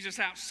meet Jesus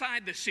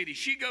outside the city.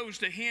 She goes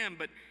to him,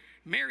 but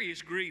Mary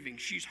is grieving.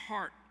 She's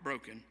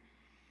heartbroken.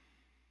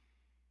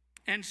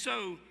 And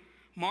so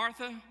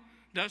Martha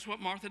does what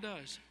Martha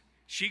does.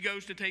 She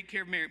goes to take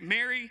care of Mary.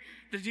 Mary,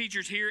 the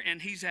teacher's here,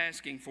 and he's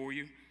asking for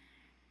you.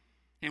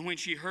 And when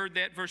she heard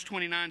that, verse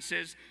 29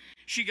 says,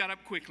 she got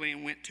up quickly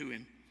and went to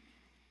him.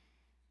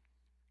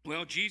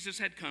 Well, Jesus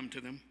had come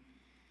to them.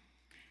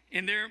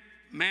 In their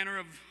manner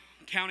of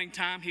counting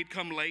time, he'd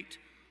come late.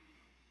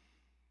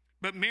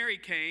 But Mary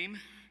came,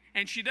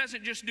 and she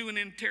doesn't just do an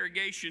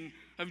interrogation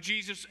of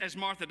Jesus as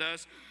Martha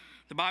does.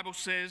 The Bible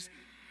says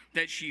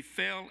that she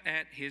fell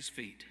at his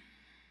feet.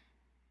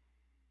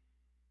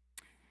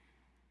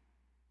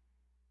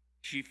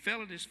 She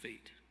fell at his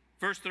feet.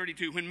 Verse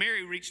 32, when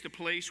Mary reached the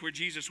place where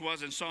Jesus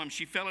was and saw him,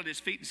 she fell at his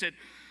feet and said,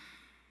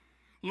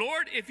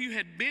 Lord, if you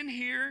had been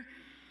here,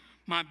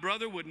 my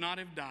brother would not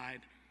have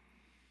died.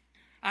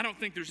 I don't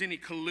think there's any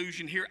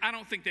collusion here. I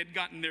don't think they'd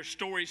gotten their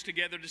stories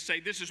together to say,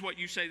 this is what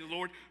you say to the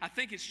Lord. I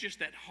think it's just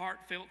that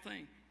heartfelt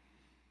thing.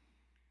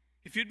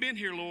 If you'd been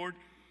here, Lord,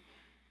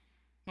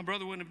 my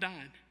brother wouldn't have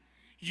died.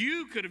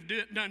 You could have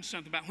done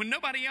something about it. When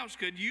nobody else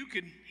could, you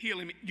could heal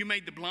him. You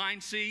made the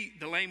blind see,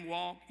 the lame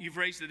walk. You've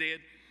raised the dead.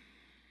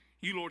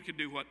 You, Lord, could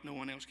do what no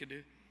one else could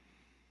do.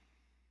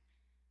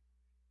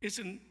 It's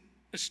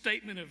a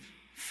statement of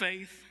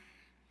faith.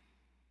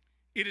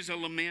 It is a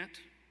lament.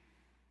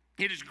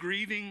 It is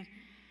grieving.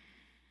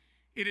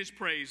 It is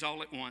praise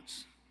all at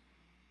once.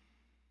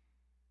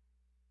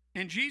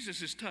 And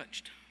Jesus is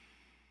touched.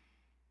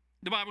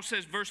 The Bible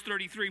says, verse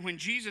 33, when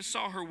Jesus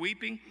saw her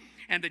weeping,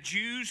 and the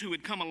Jews who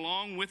had come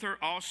along with her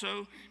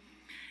also,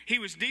 he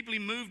was deeply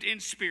moved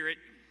in spirit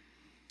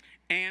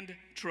and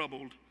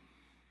troubled.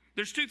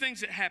 There's two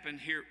things that happen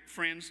here,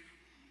 friends.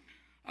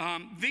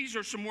 These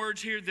are some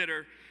words here that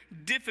are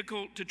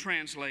difficult to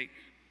translate.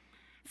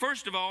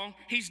 First of all,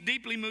 he's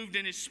deeply moved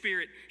in his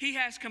spirit. He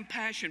has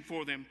compassion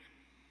for them.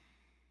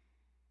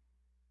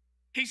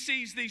 He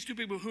sees these two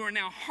people who are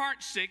now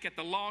heartsick at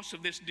the loss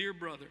of this dear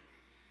brother.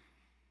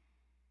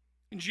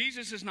 And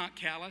Jesus is not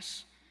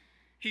callous.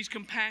 He's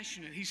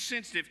compassionate. He's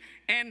sensitive.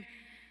 And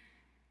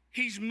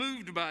he's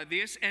moved by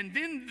this. And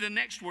then the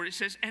next word, it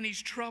says, and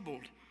he's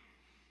troubled.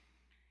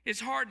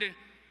 It's hard to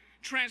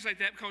translate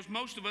that because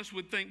most of us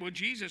would think, well,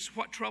 Jesus,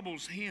 what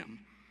troubles him?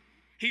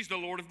 He's the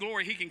Lord of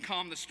glory. He can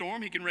calm the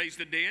storm. He can raise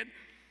the dead.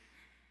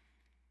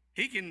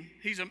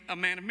 He's a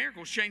man of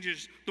miracles,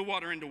 changes the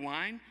water into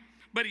wine.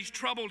 But he's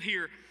troubled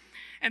here.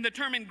 And the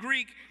term in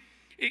Greek,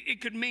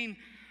 it could mean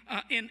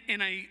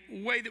in a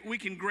way that we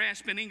can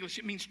grasp in English,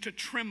 it means to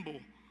tremble.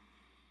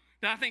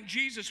 That I think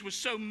Jesus was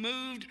so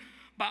moved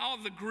by all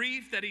the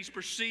grief that he's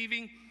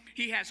perceiving.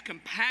 He has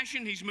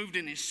compassion. He's moved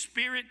in his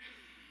spirit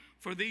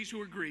for these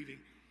who are grieving.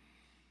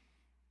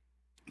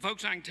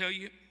 Folks, I can tell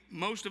you,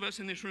 most of us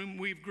in this room,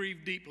 we've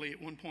grieved deeply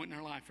at one point in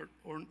our life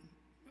or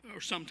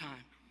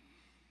sometime.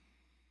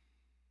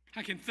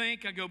 I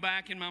go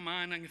back in my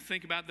mind, I can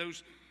think about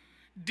those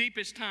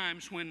deepest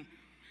times when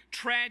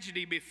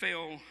tragedy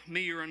befell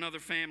me or another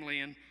family,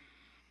 and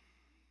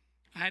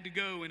I had to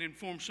go and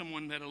inform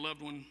someone that a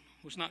loved one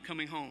was not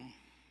coming home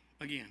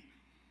again.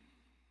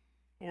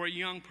 Or a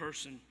young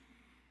person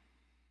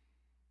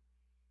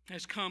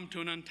has come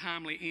to an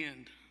untimely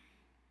end.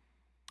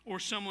 Or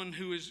someone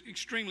who is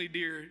extremely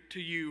dear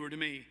to you or to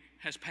me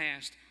has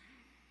passed.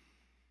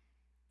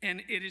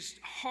 And it is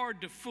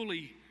hard to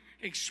fully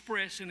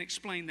express and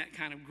explain that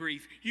kind of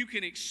grief. You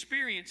can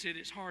experience it,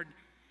 it's hard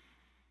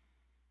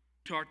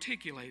to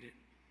articulate it.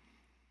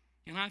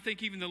 And I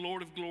think even the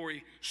Lord of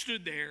glory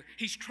stood there.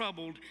 He's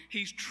troubled,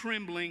 he's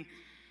trembling,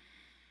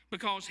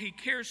 because he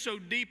cares so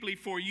deeply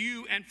for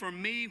you and for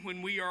me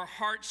when we are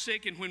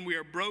heartsick and when we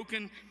are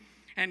broken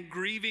and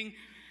grieving.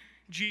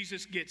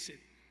 Jesus gets it.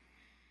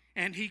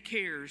 And he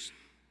cares.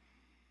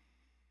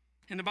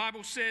 And the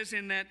Bible says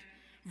in that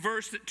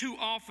verse that too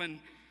often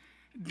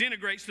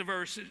denigrates the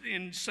verse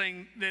in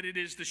saying that it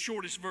is the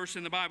shortest verse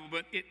in the Bible,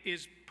 but it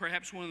is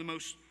perhaps one of the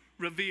most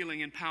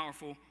revealing and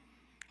powerful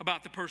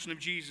about the person of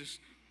Jesus.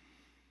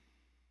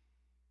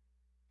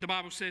 The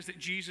Bible says that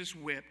Jesus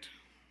wept.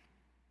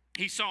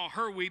 He saw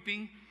her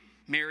weeping,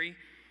 Mary,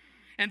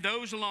 and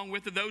those along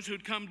with her, those who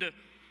had come to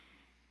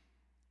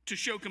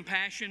show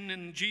compassion.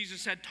 And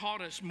Jesus had taught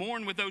us,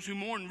 mourn with those who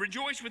mourn,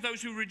 rejoice with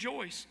those who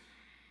rejoice.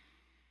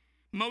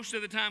 Most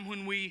of the time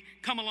when we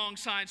come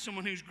alongside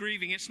someone who's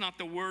grieving, it's not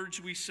the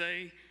words we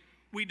say.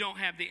 We don't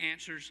have the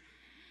answers.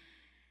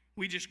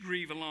 We just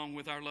grieve along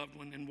with our loved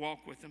one and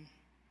walk with them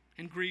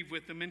and grieve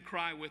with them and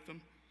cry with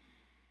them.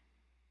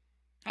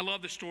 I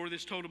love the story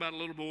that's told about a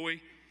little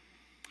boy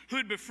who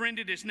had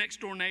befriended his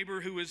next door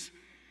neighbor who was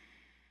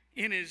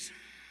in his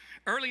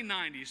Early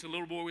 90s, the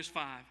little boy was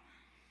 5.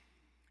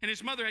 And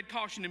his mother had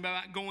cautioned him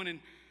about going in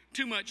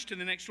too much to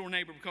the next door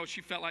neighbor because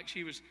she felt like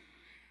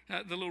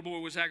the little boy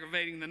was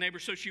aggravating the neighbor.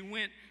 So she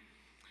went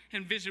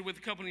and visited with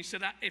the couple, and he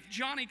said, if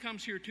Johnny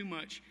comes here too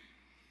much,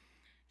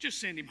 just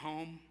send him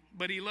home.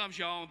 But he loves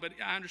y'all, but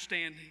I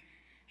understand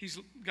he's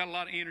got a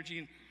lot of energy.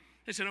 And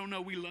they said, oh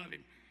no, we love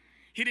him.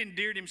 He'd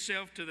endeared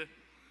himself to the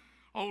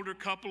older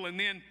couple, and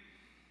then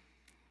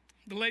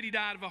the lady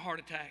died of a heart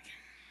attack.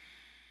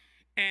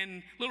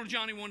 And little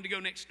Johnny wanted to go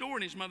next door,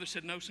 and his mother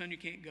said, no, son, you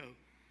can't go.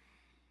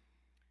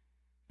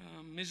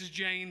 Mrs.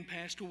 Jane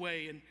passed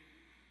away, and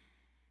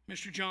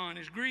Mr. John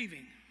is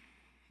grieving,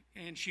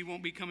 and she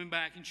won't be coming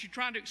back. And she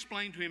tried to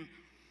explain to him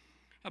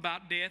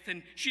about death,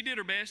 and she did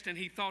her best, and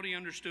he thought he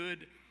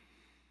understood.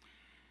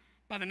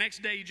 By the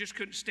next day, he just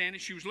couldn't stand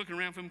it. She was looking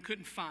around for him,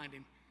 couldn't find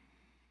him.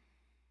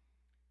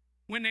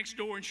 Went next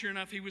door, and sure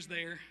enough, he was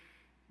there.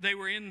 They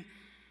were in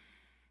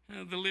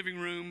the living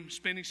room,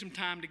 spending some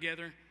time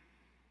together.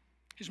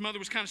 His mother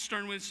was kind of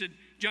stern with him, said,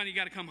 Johnny, you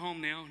got to come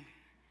home now. And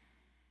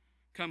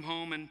come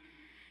home, and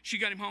she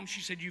got him home.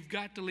 She said, you've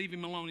got to leave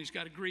him alone. He's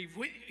got to grieve.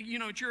 You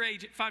know, at your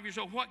age, at 5 years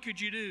old, what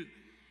could you do?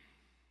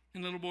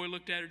 And the little boy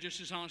looked at her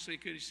just as honestly as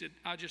he could. He said,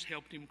 I just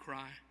helped him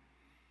cry.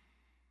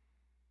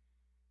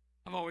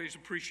 I've always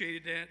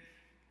appreciated that.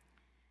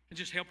 I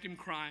just helped him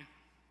cry.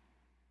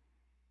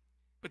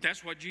 But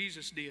that's what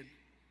Jesus did.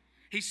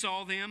 He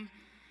saw them.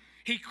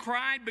 He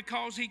cried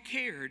because he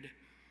cared.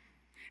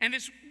 And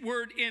this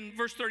word in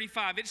verse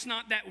 35, it's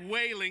not that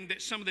wailing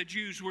that some of the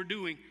Jews were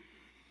doing.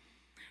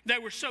 They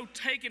were so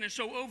taken and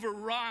so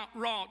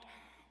overwrought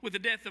with the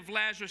death of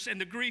Lazarus and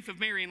the grief of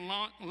Mary and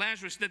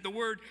Lazarus that the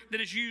word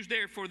that is used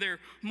there for their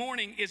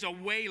mourning is a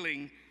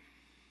wailing.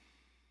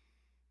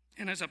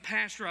 And as a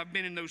pastor, I've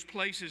been in those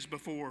places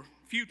before,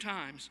 a few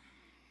times,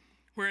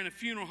 where in a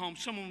funeral home,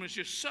 someone was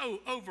just so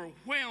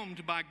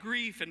overwhelmed by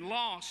grief and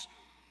loss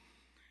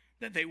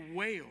that they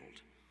wailed.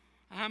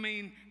 I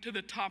mean, to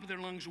the top of their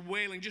lungs,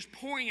 wailing, just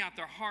pouring out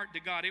their heart to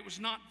God. It was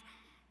not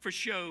for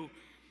show.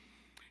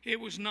 It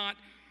was not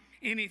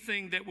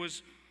anything that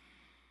was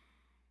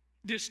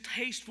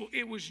distasteful.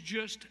 It was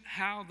just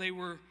how they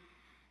were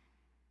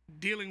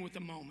dealing with the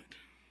moment.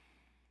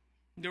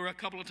 There were a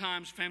couple of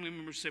times family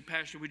members said,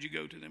 Pastor, would you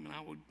go to them? And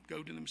I would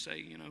go to them and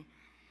say,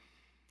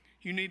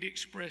 you need to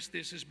express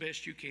this as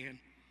best you can.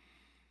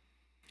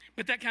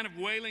 But that kind of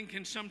wailing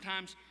can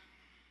sometimes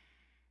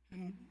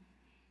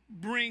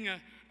bring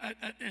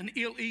an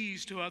ill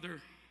ease to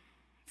other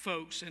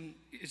folks, and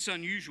it's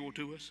unusual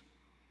to us.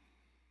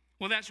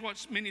 Well, that's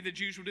what many of the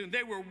Jews were doing.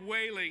 They were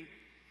wailing,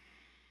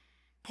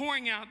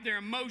 pouring out their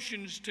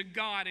emotions to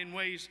God in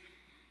ways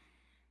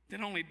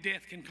that only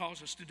death can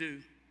cause us to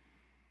do.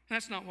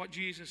 That's not what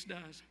Jesus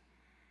does.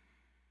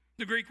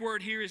 The Greek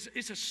word here is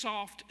it's a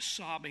soft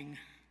sobbing.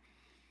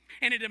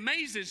 And it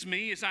amazes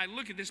me as I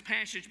look at this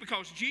passage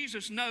because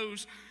Jesus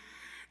knows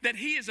that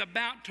he is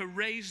about to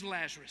raise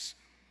Lazarus.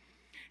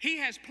 He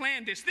has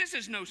planned this. This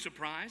is no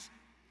surprise.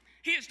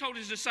 He has told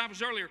his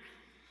disciples earlier,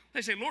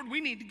 they say, Lord, we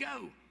need to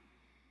go.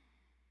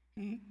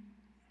 And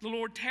the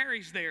Lord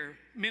tarries there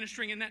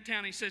ministering in that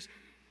town. He says,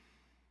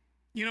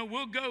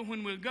 we'll go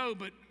when we'll go,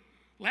 but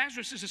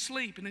Lazarus is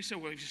asleep. And they say,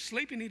 well, if he's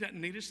sleeping, he doesn't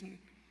need us. And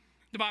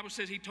the Bible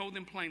says he told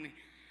them plainly,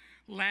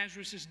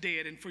 Lazarus is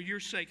dead, and for your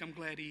sake, I'm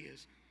glad he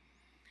is.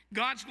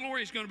 God's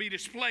glory is going to be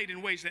displayed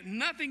in ways that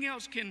nothing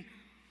else can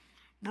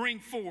bring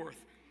forth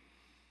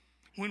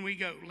when we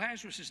go.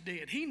 Lazarus is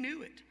dead. He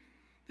knew it.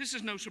 This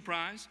is no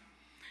surprise.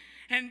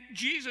 And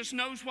Jesus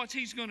knows what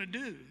he's going to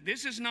do.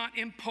 This is not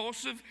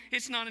impulsive.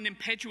 It's not an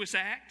impetuous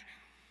act.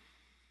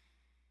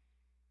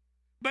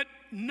 But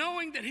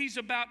knowing that he's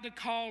about to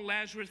call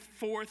Lazarus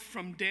forth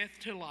from death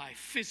to life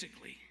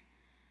physically,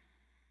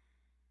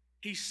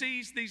 he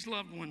sees these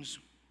loved ones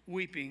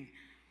weeping,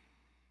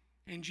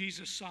 and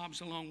Jesus sobs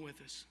along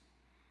with us.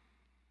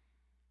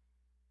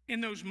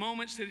 In those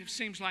moments that it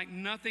seems like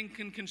nothing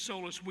can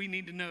console us, we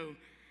need to know.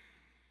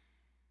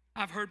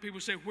 I've heard people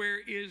say, where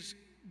is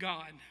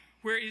God?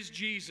 Where is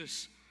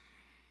Jesus?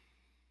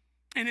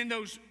 And in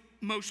those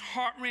most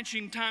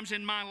heart-wrenching times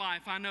in my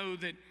life, I know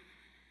that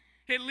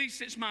at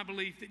least it's my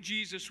belief that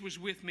Jesus was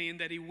with me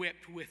and that he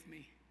wept with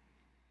me.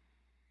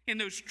 In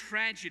those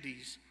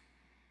tragedies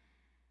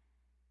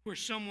where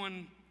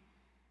someone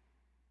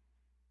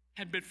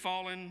had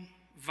befallen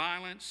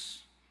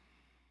violence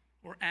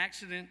or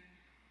accident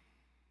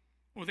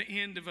or the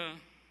end of a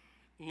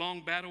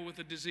long battle with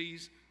a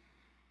disease,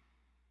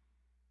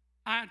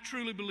 I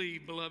truly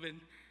believe, beloved,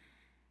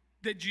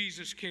 that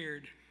Jesus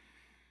cared.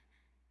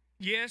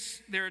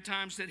 Yes, there are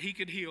times that he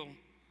could heal.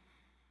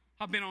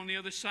 I've been on the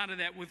other side of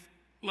that with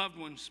loved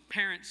ones,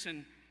 parents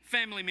and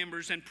family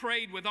members, and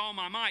prayed with all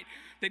my might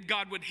that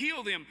God would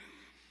heal them.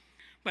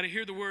 But I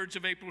hear the words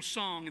of April's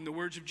song and the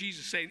words of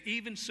Jesus saying,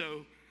 even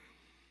so,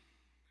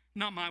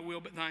 not my will,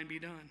 but thine be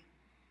done.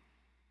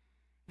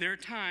 There are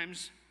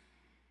times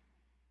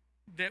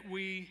that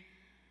we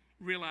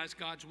realize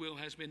God's will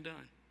has been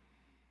done.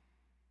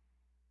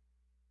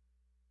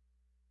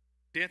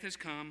 Death has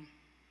come.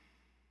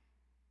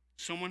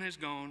 Someone has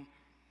gone.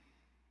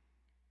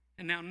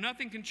 And now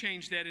nothing can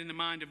change that in the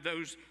mind of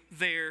those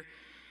there,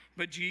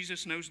 but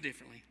Jesus knows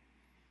differently.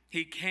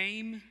 He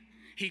came,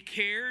 he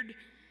cared,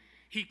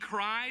 he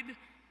cried.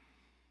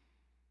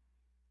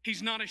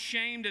 He's not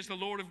ashamed as the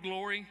Lord of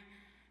glory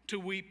to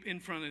weep in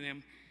front of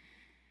them.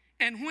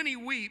 And when he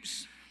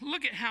weeps,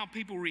 look at how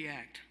people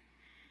react.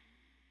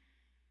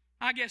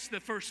 I guess the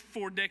first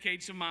 4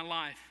 decades of my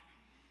life,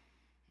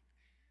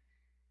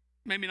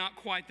 maybe not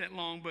quite that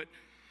long, but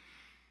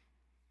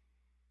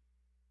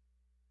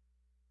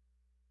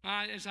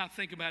as I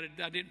think about it,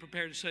 I didn't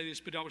prepare to say this,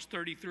 but I was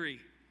 33.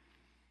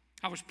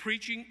 I was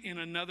preaching in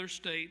another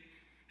state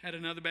at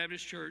another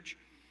Baptist church.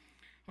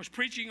 I was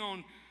preaching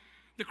on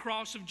the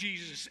cross of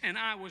Jesus, and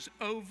I was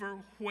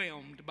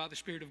overwhelmed by the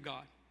Spirit of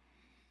God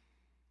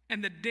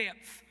and the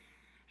depth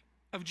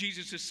of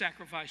Jesus'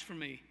 sacrifice for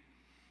me.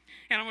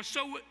 And I was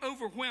so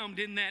overwhelmed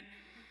in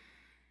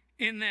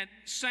that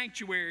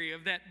sanctuary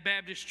of that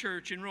Baptist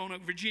church in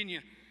Roanoke, Virginia,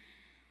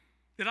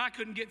 that I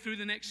couldn't get through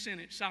the next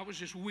sentence. I was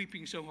just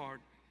weeping so hard.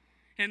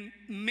 And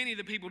many of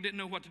the people didn't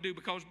know what to do,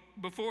 because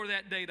before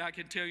that date, I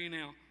can tell you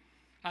now,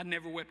 I'd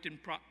never wept in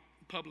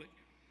public.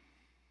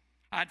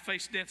 I'd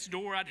faced death's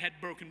door. I'd had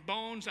broken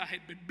bones. I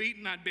had been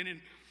beaten. I'd been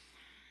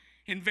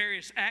in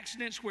various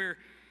accidents where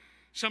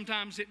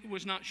sometimes it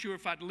was not sure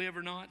if I'd live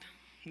or not.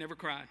 Never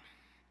cried.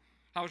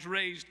 I was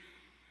raised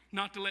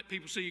not to let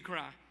people see you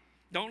cry.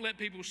 Don't let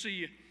people see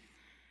you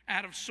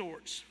out of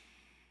sorts.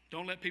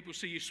 Don't let people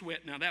see you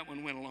sweat. Now, that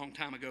one went a long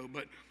time ago,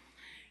 but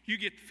you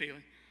get the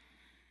feeling.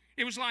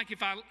 It was like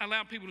if I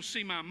allowed people to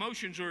see my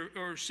emotions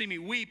or see me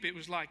weep, it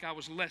was like I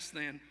was less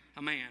than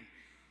a man.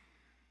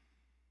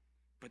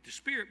 But the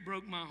Spirit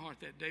broke my heart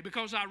that day,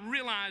 because I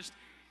realized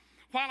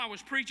while I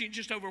was preaching, it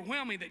just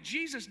overwhelmed me that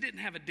Jesus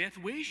didn't have a death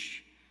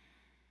wish.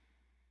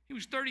 He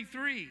was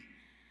 33.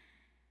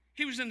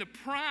 He was in the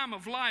prime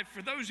of life.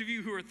 For those of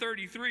you who are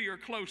 33 or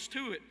close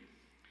to it,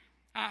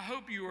 I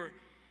hope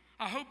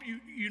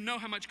you know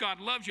how much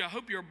God loves you. I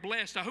hope you're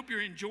blessed. I hope you're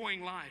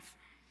enjoying life.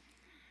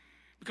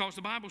 Because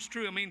the Bible's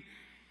true. I mean,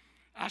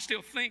 I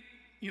still think,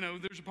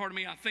 there's a part of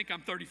me, I think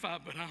I'm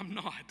 35, but I'm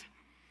not.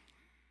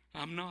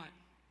 I'm not.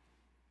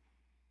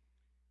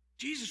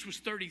 Jesus was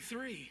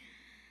 33,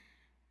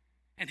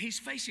 and he's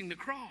facing the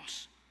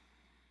cross.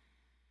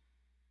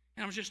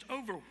 And I was just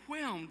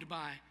overwhelmed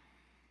by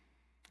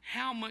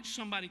how much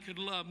somebody could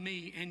love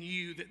me and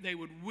you, that they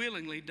would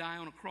willingly die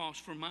on a cross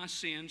for my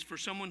sins, for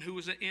someone who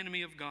was an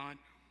enemy of God.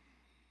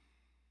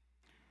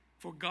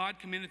 For God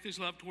commendeth his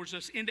love towards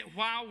us, in that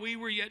while we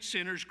were yet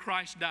sinners,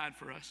 Christ died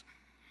for us.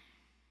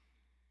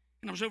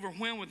 And I was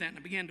overwhelmed with that, and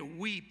I began to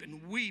weep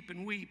and weep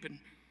and weep. And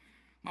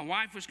my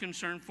wife was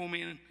concerned for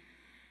me, and a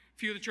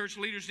few of the church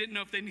leaders didn't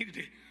know if they needed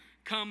to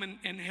come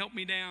and help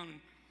me down and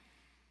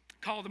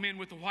call them in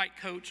with the white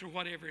coats or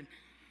whatever. And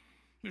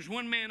there's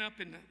one man up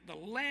in the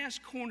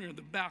last corner of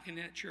the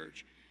balcony of that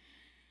church,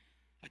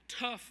 a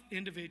tough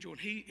individual.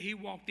 And he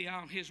walked the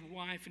aisle, and his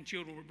wife and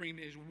children were bringing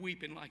me, he was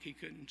weeping like he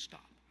couldn't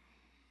stop.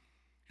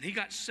 And he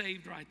got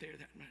saved right there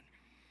that night.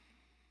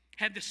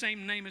 Had the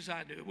same name as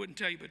I do. I wouldn't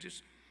tell you, but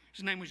his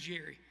name was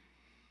Jerry.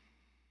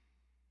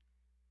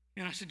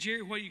 And I said,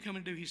 Jerry, what are you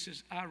coming to do? He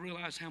says, I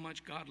realize how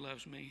much God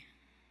loves me.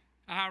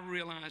 I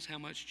realize how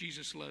much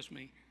Jesus loves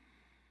me.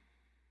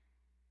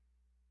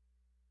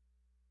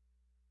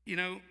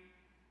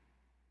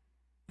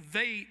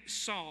 They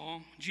saw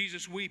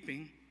Jesus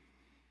weeping.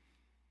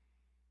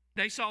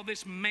 They saw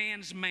this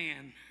man's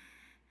man,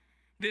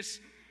 this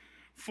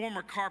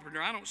former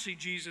carpenter. I don't see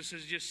Jesus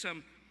as just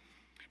some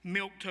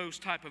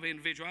milquetoast type of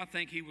individual. I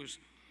think he was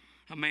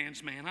a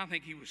man's man. I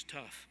think he was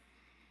tough.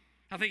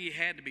 I think he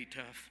had to be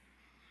tough.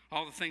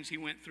 All the things he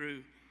went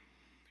through,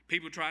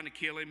 people trying to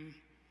kill him,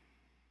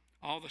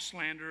 all the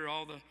slander,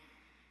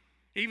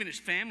 even his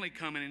family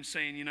coming and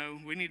saying,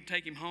 we need to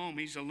take him home.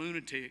 He's a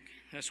lunatic.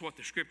 That's what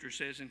the scripture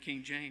says in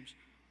King James.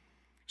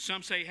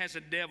 Some say he has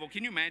a devil.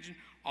 Can you imagine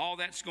all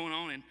that's going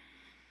on? And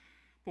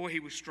boy, he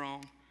was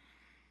strong.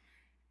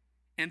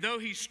 And though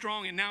he's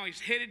strong, and now he's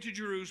headed to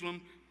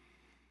Jerusalem,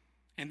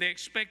 and they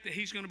expect that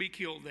he's going to be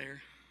killed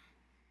there.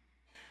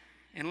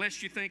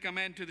 Unless you think I'm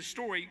adding to the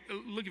story,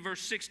 look at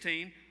verse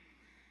 16.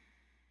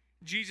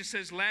 Jesus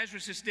says,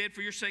 Lazarus is dead.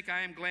 For your sake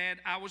I am glad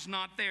I was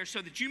not there,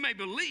 so that you may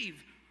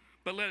believe,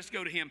 but let us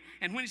go to him.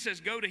 And when he says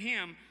go to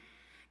him,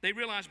 they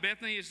realize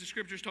Bethany, as the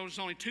scriptures told us,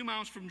 only 2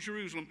 miles from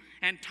Jerusalem.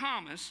 And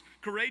Thomas,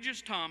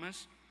 courageous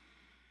Thomas,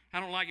 I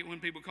don't like it when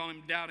people call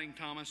him doubting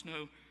Thomas.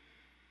 No,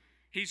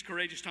 he's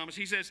courageous Thomas.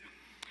 He says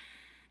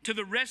to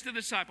the rest of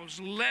the disciples,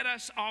 let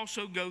us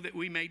also go that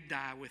we may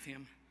die with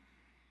him.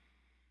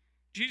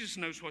 Jesus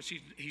knows what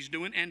he's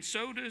doing, and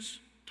so does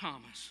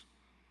Thomas.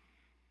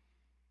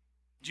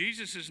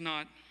 Jesus is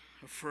not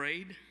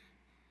afraid,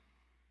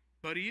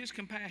 but he is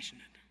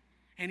compassionate,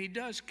 and he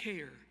does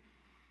care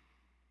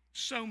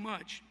so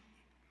much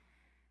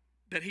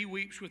that he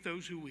weeps with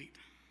those who weep,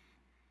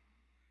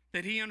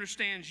 that he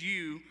understands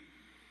you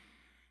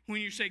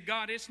when you say,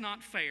 God, it's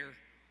not fair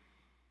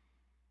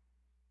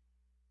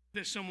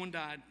that someone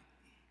died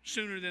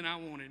sooner than I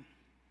wanted.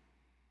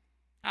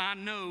 I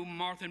know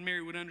Martha and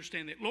Mary would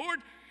understand that. Lord,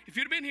 If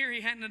you'd have been here,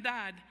 he hadn't have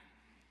died.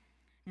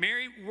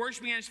 Mary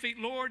worshiping at his feet,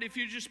 Lord, if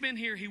you'd just been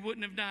here, he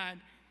wouldn't have died.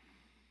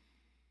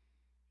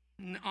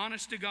 And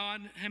honest to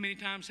God, how many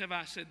times have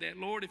I said that?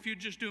 Lord, if you'd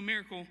just do a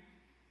miracle,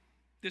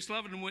 this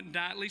loved one wouldn't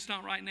die, at least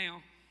not right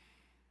now.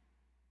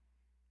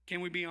 Can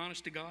we be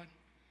honest to God?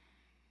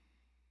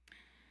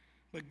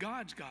 But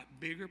God's got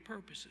bigger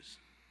purposes.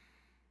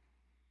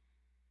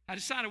 I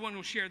decided I wasn't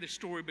going to share this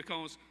story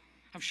because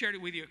I've shared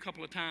it with you a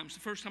couple of times.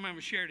 The first time I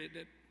ever shared it,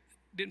 that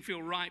didn't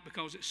feel right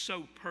because it's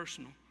so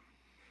personal.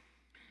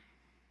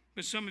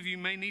 But some of you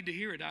may need to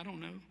hear it. I don't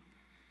know.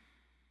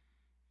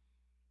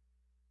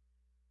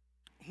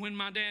 When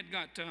my dad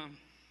got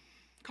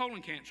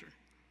colon cancer,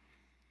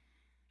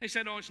 they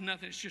said, oh, it's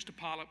nothing. It's just a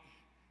polyp.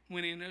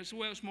 Went in. I said,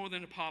 well, it's more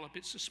than a polyp.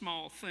 It's a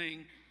small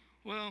thing.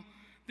 Well,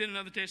 then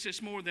another test,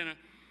 it's more than a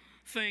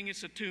thing.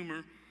 It's a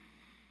tumor.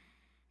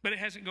 But it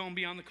hasn't gone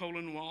beyond the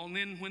colon wall. And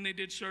then when they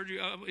did surgery,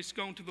 it's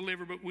gone to the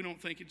liver, but we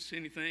don't think it's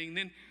anything. And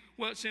then,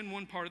 well, it's in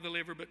one part of the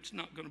liver, but it's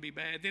not going to be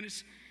bad. Then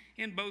it's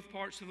in both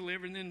parts of the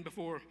liver, and then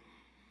before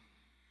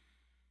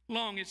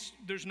long,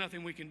 there's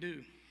nothing we can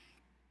do.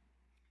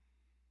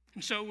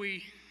 And so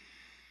we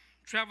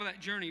travel that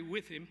journey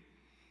with him.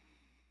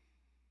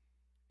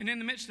 And in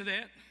the midst of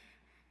that,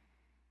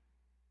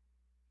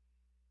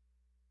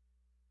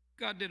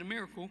 God did a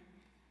miracle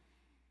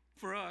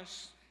for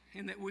us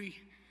in that we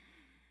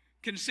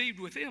conceived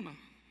with Emma.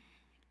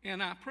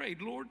 And I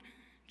prayed, Lord,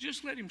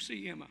 just let him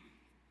see Emma.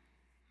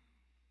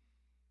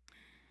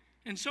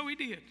 And so he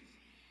did.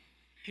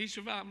 He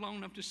survived long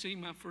enough to see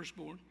my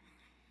firstborn.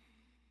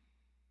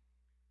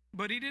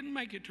 But he didn't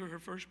make it to her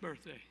first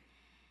birthday.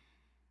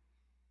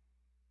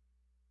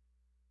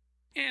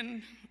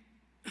 And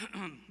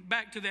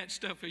back to that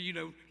stuff of,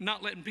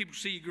 not letting people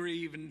see you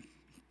grieve and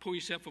pull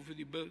yourself up with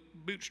your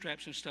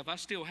bootstraps and stuff. I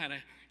still had a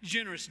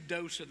generous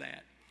dose of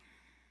that.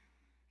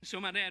 So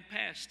my dad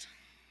passed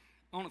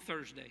on a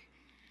Thursday.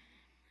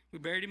 We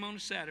buried him on a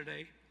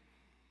Saturday.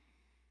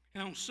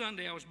 And on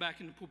Sunday, I was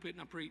back in the pulpit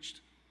and I preached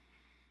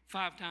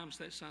 5 times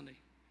that Sunday.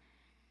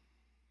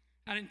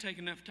 I didn't take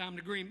enough time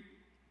to grieve.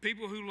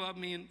 People who loved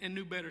me and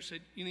knew better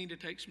said, you need to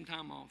take some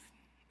time off.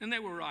 And they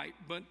were right,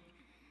 but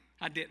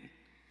I didn't.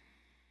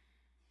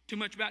 Too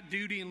much about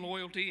duty and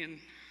loyalty and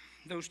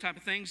those type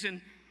of things.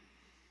 And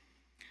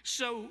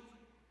so,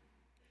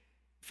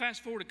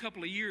 fast forward a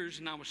couple of years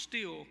and I was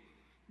still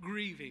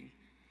grieving.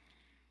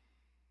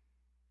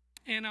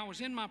 And I was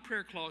in my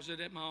prayer closet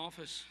at my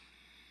office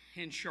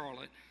in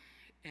Charlotte.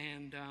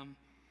 And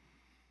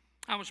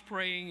I was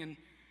praying, and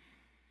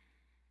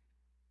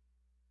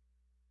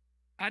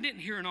I didn't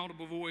hear an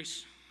audible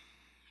voice,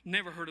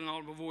 never heard an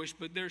audible voice,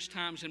 but there's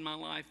times in my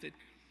life that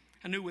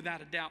I knew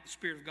without a doubt the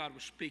Spirit of God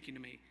was speaking to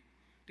me.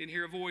 Didn't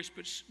hear a voice,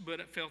 but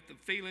I felt the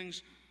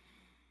feelings,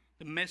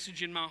 the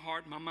message in my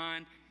heart, my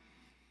mind.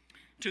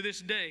 To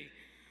this day,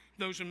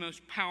 those are the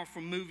most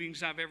powerful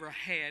movings I've ever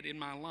had in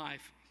my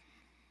life.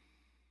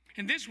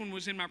 And this one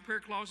was in my prayer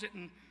closet,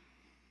 and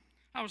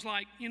I was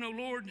like,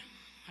 Lord,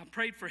 I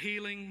prayed for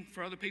healing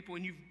for other people,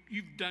 and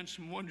you've done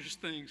some wondrous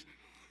things.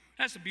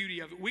 That's the beauty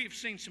of it. We've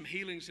seen some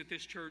healings at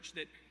this church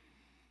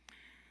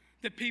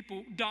that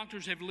people,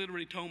 doctors have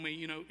literally told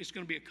me, it's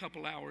going to be a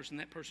couple hours, and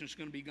that person's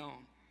going to be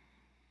gone.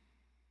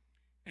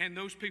 And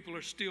those people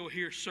are still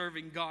here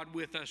serving God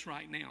with us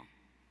right now.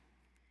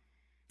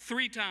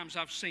 3 times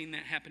I've seen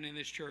that happen in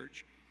this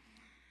church.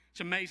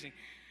 It's amazing.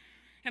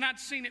 And I'd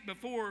seen it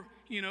before,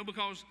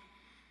 because,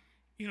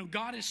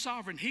 God is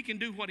sovereign. He can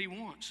do what he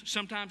wants.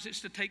 Sometimes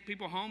it's to take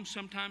people home.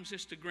 Sometimes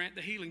it's to grant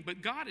the healing.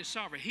 But God is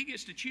sovereign. He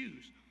gets to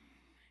choose.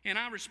 And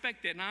I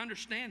respect that and I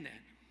understand that.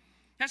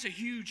 That's a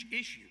huge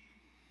issue.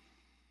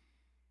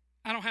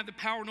 I don't have the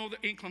power nor the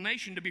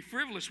inclination to be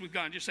frivolous with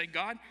God and just say,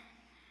 God,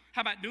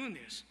 how about doing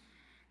this?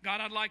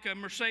 God, I'd like a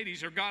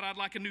Mercedes, or God, I'd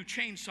like a new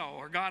chainsaw,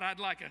 or God, I'd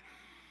like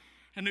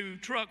a new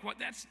truck.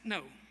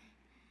 No.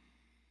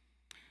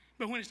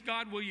 But when it's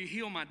God, will you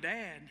heal my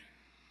dad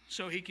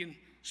so he can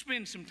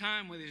spend some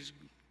time with his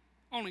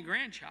only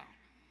grandchild?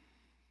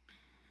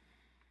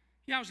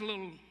 Yeah, I was a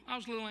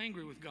little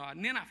angry with God.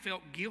 And then I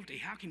felt guilty.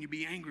 How can you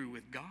be angry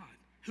with God?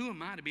 Who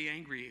am I to be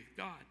angry with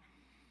God?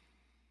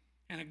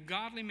 And a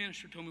godly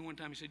minister told me one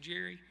time, he said,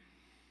 Jerry,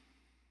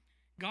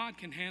 God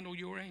can handle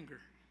your anger.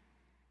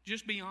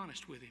 Just be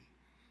honest with him.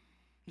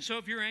 And so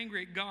if you're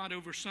angry at God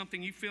over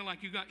something you feel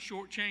like you got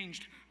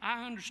shortchanged,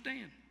 I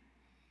understand.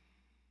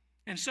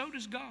 And so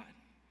does God.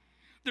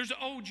 There's an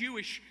old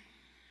Jewish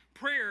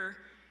prayer.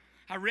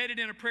 I read it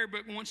in a prayer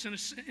book once in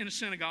a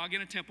synagogue,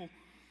 in a temple.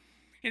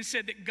 And it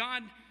said that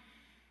God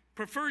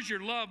prefers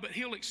your love, but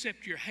he'll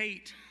accept your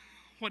hate.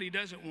 What he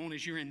doesn't want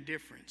is your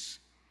indifference.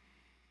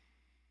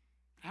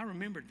 I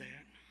remembered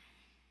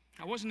that.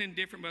 I wasn't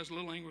indifferent, but I was a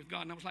little angry with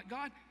God. And I was like,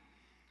 God,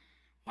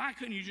 why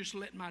couldn't you just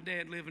let my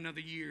dad live another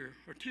year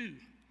or 2?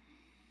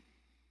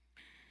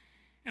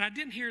 And I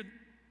didn't hear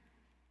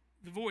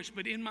the voice,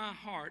 but in my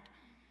heart,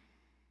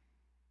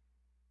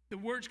 the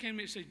words came to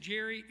me and said,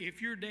 Jerry,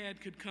 if your dad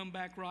could come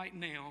back right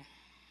now,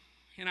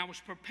 and I was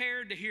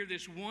prepared to hear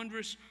this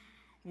wondrous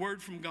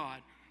word from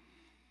God.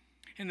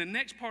 And the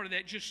next part of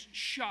that just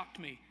shocked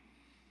me.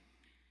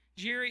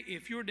 Jerry,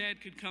 if your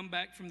dad could come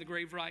back from the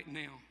grave right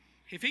now,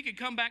 if he could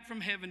come back from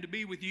heaven to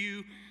be with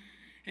you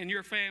and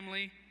your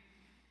family,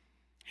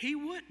 he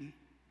wouldn't.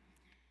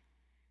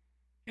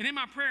 And in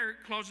my prayer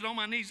closet on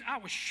my knees, I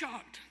was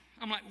shocked.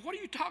 I'm like, what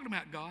are you talking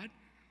about, God?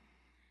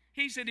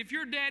 He said, if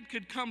your dad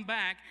could come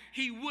back,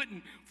 he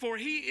wouldn't, for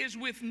he is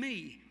with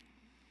me.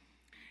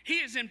 He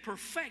is in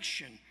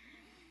perfection.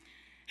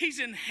 He's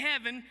in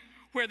heaven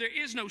where there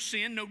is no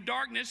sin, no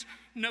darkness,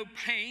 no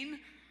pain.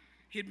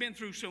 He had been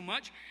through so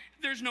much.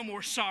 There's no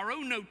more sorrow,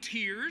 no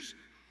tears.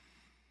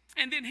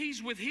 And then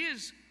he's with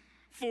his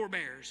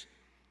forebears.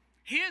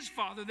 His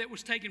father that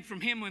was taken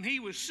from him when he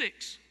was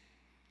 6,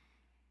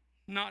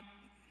 not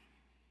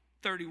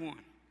 31.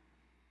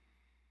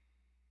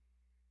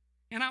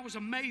 And I was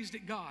amazed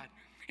at God.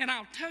 And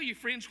I'll tell you,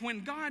 friends,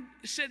 when God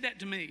said that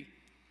to me,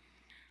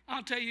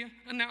 I'll tell you,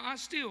 now I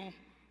still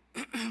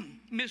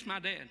miss my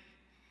dad.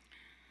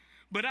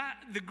 But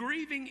the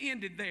grieving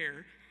ended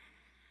there.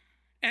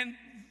 And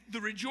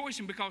the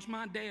rejoicing, because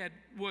my dad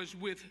was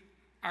with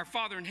our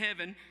Father in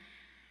heaven,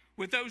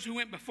 with those who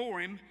went before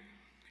him,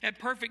 at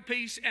perfect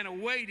peace and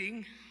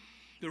awaiting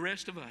the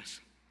rest of us.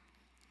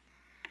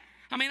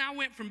 I mean, I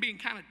went from being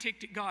kind of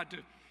ticked at God to,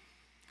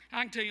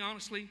 I can tell you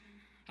honestly,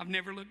 I've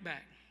never looked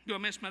back. Do I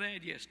miss my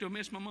dad? Yes. Do I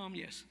miss my mom?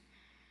 Yes.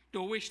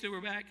 Do I wish they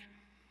were back?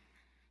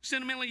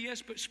 Sentimentally,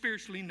 yes, but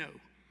spiritually, no.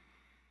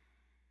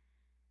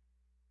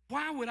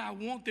 Why would I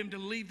want them to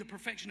leave the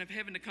perfection of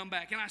heaven to come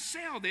back? And I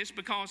say all this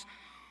because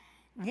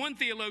one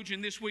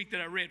theologian this week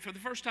that I read for the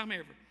first time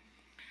ever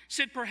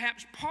said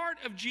perhaps part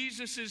of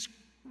Jesus'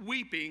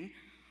 weeping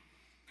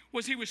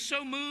was he was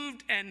so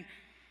moved and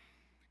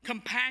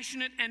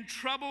compassionate and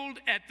troubled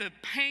at the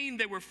pain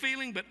they were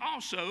feeling, but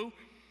also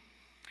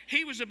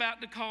he was about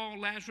to call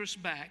Lazarus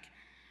back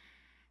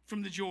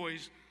from the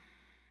joys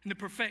and the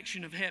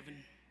perfection of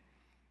heaven,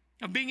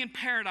 of being in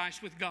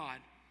paradise with God.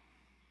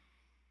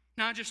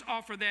 Now, I just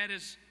offer that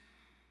as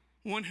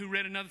one who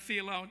read another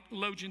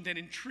theologian that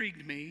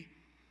intrigued me.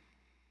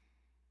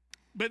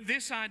 But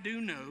this I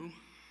do know,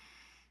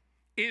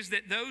 is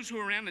that those who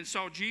were around and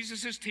saw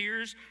Jesus'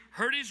 tears,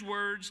 heard his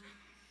words,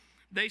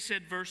 they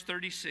said, verse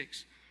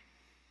 36,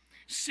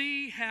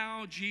 see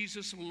how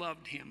Jesus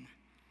loved him.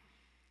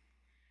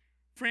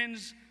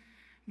 Friends,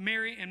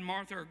 Mary and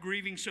Martha are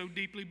grieving so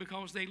deeply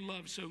because they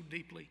love so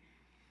deeply.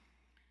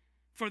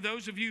 For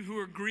those of you who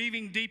are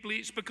grieving deeply,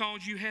 it's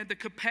because you had the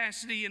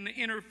capacity and the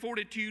inner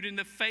fortitude and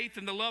the faith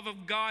and the love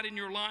of God in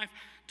your life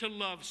to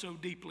love so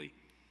deeply.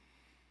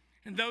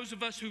 And those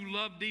of us who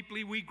love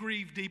deeply, we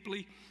grieve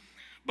deeply,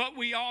 but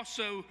we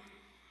also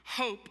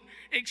hope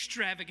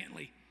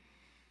extravagantly.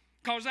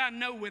 Because I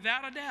know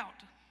without a doubt,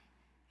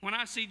 when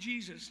I see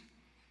Jesus,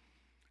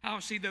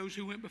 I'll see those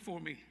who went before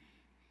me.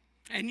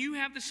 And you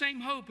have the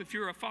same hope if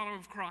you're a follower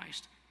of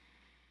Christ.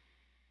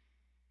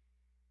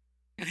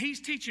 And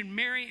he's teaching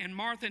Mary and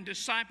Martha and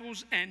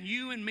disciples and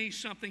you and me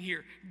something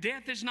here.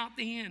 Death is not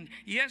the end.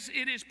 Yes,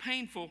 it is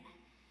painful,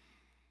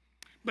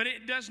 but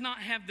it does not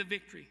have the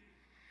victory.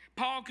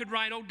 Paul could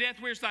write, oh, death,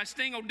 where's thy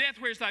sting? Oh, death,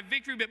 where's thy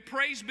victory? But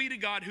praise be to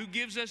God who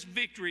gives us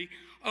victory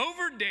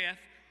over death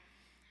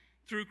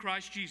through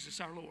Christ Jesus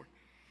our Lord.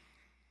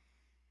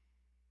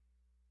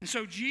 And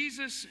so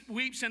Jesus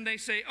weeps and they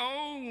say,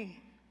 oh,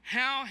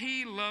 how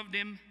he loved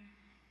him.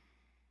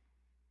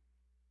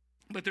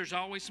 But there's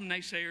always some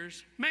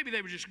naysayers. Maybe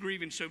they were just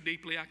grieving so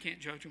deeply, I can't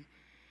judge them.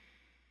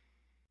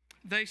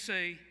 They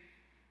say,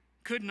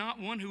 could not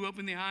one who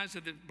opened the eyes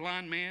of the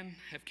blind man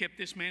have kept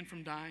this man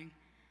from dying?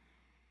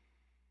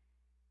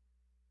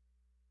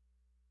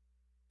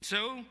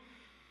 So,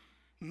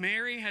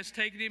 Mary has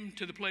taken him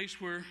to the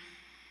place where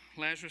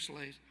Lazarus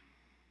lays.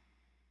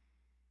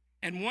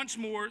 And once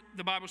more,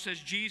 the Bible says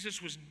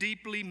Jesus was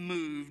deeply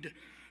moved.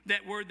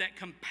 That word, that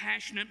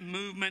compassionate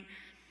movement.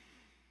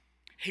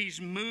 He's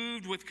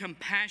moved with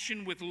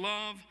compassion, with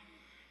love.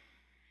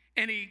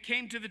 And he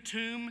came to the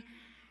tomb.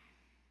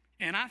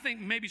 And I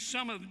think maybe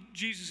some of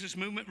Jesus'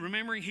 movement,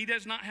 remembering he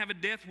does not have a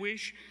death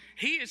wish,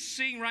 he is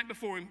seeing right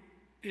before him,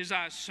 his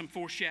eyes, some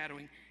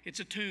foreshadowing. It's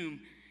a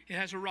tomb. It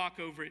has a rock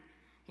over it.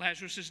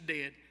 Lazarus is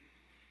dead.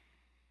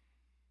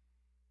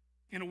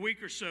 In a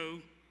week or so,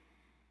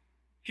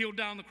 he'll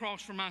die on the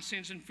cross for my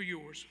sins and for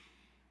yours.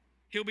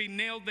 He'll be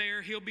nailed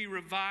there. He'll be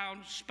reviled,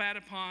 spat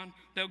upon.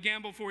 They'll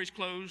gamble for his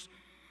clothes.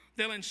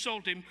 They'll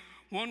insult him.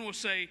 One will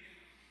say,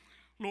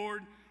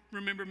 Lord,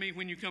 remember me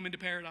when you come into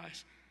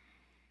paradise.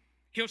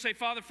 He'll say,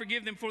 Father,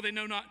 forgive them, for they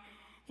know not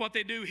what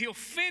they do. He'll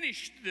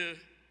finish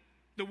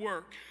the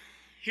work.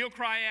 He'll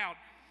cry out,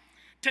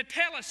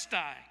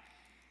 tetelestai,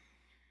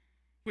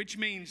 which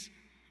means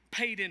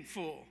paid in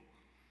full.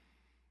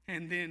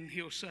 And then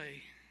he'll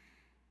say,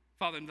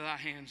 Father, into thy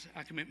hands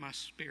I commit my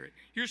spirit.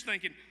 You're just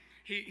thinking,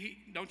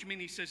 don't you mean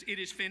he says it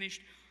is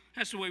finished?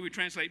 That's the way we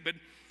translate, but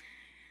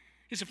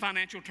it's a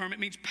financial term. It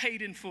means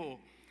paid in full.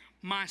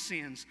 My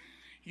sins,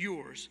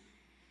 yours.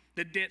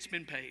 The debt's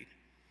been paid.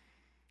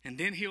 And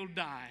then he'll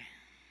die.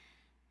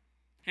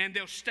 And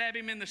they'll stab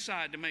him in the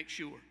side to make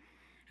sure.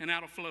 And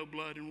out will flow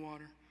blood and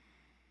water.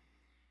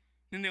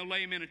 Then they'll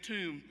lay him in a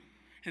tomb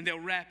and they'll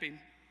wrap him.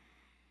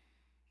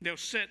 They'll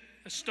set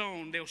a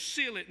stone, they'll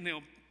seal it, and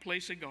they'll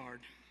place a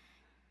guard.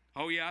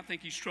 Oh yeah, I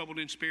think he's troubled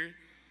in spirit.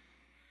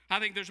 I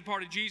think there's a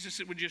part of Jesus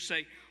that would just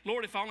say,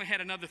 Lord, if I only had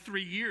another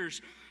 3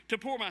 years to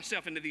pour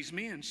myself into these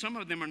men. Some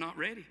of them are not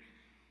ready.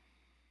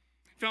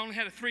 If I only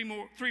had three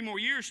more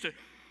years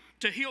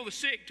to heal the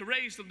sick, to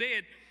raise the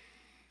dead,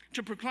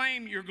 to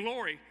proclaim your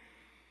glory.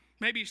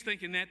 Maybe he's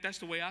thinking that's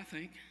the way I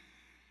think.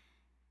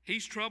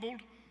 He's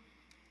troubled.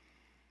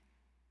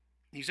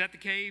 He's at the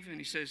cave and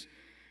he says,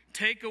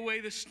 take away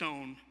the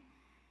stone.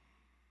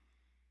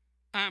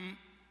 I'm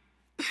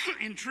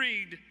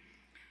intrigued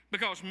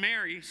because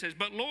Mary says,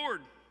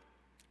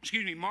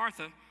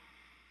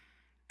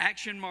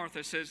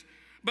 Martha says,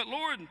 but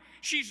Lord,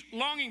 she's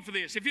longing for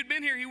this. If you'd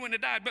been here, he wouldn't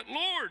have died. But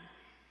Lord,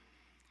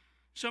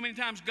 so many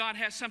times God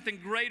has something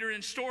greater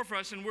in store for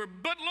us and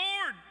but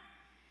Lord,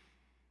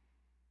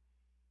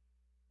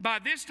 by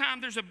this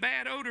time there's a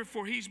bad odor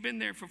for he's been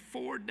there for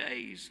 4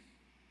 days.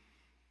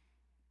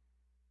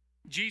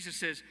 Jesus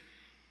says,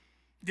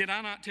 did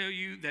I not tell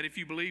you that if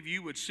you believe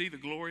you would see the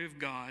glory of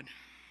God?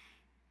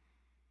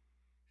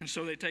 And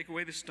so they take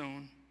away the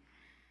stone.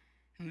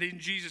 And then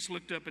Jesus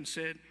looked up and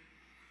said,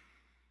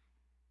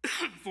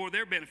 for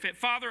their benefit,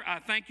 Father, I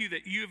thank you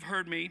that you have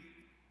heard me.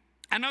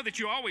 I know that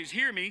you always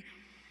hear me,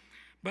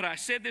 but I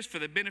said this for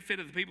the benefit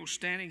of the people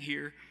standing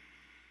here,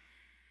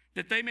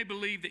 that they may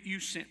believe that you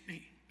sent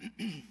me.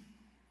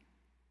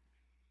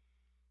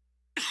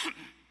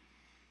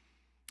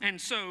 And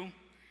so,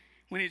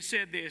 when he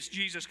said this,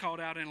 Jesus called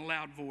out in a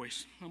loud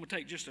voice. I'm going to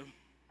take just a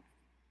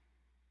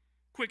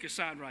quick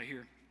aside right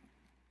here.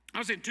 I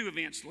was in 2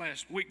 events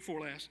week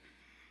before last.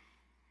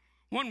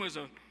 One was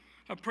a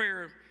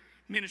prayer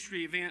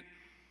ministry event.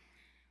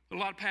 A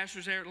lot of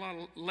pastors there, a lot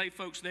of lay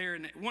folks there.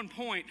 And at one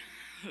point,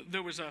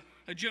 there was a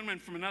gentleman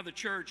from another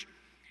church,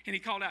 and he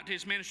called out to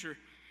his minister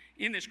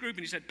in this group,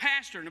 and he said,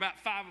 Pastor, and about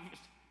 5 of us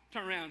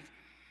turned around.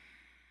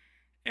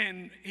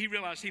 And he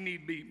realized he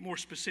needed to be more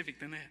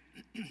specific than that.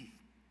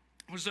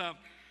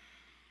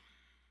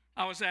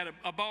 I was at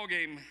a ball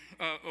game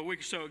a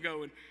week or so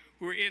ago, and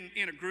we were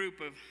in a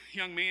group of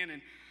young men,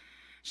 and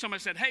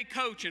somebody said, hey,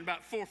 coach, and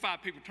about 4 or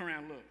 5 people turn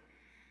around and look.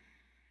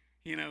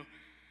 You know,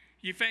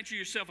 you fancy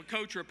yourself a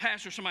coach or a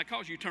pastor, somebody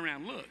calls you, turn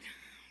around and look.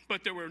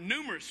 But there were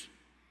numerous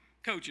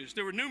coaches.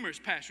 There were numerous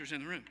pastors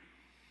in the room.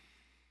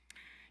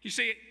 You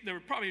see, there were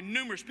probably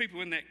numerous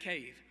people in that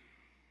cave.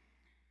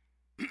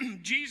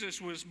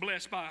 Jesus was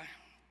blessed by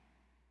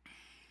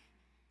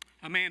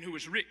a man who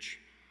was rich,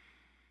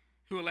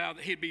 who allowed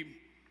that he'd be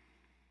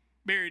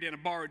buried in a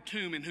borrowed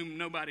tomb in whom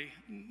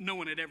no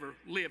one had ever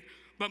lived.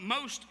 But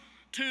most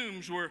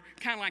tombs were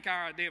kind of like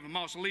our idea of a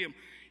mausoleum.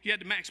 You had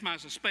to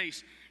maximize the space.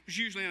 It was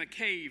usually in a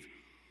cave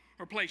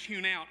or a place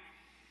hewn out,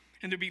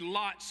 and there'd be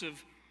lots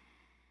of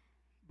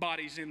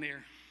bodies in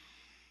there.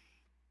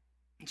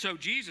 And so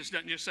Jesus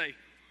doesn't just say,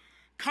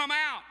 come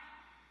out.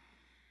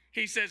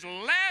 He says,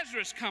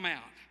 Lazarus, come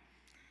out.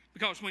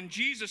 Because when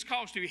Jesus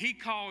calls to you, he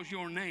calls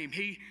your name.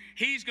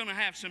 He's going to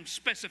have some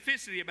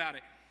specificity about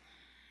it.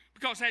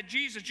 Because had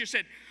Jesus just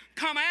said,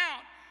 come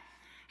out,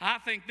 I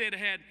think they'd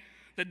have had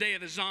the day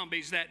of the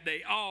zombies that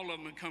day. All of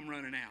them would come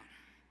running out.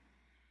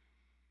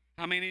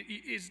 I mean,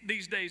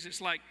 these days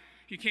it's like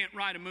you can't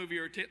write a movie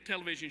or a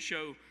television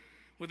show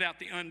without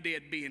the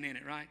undead being in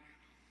it, right?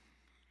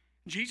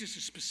 Jesus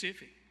is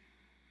specific.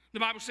 The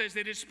Bible says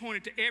that it's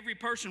appointed to every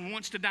person who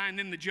wants to die and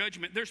then the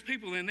judgment. There's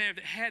people in there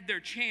that had their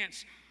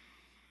chance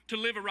to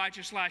live a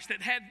righteous life,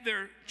 that had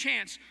their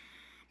chance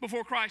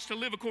before Christ to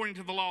live according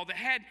to the law,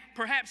 that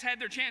perhaps had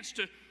their chance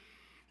to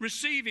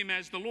receive him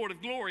as the Lord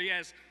of glory,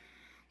 as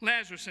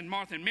Lazarus and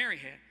Martha and Mary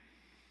had.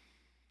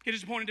 It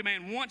is appointed to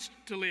man once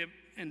to live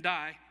and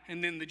die,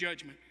 and then the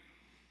judgment.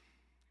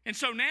 And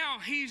so now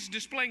he's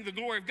displaying the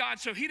glory of God,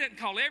 so he doesn't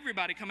call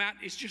everybody come out.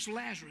 It's just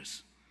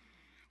Lazarus.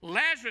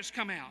 Lazarus,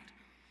 come out.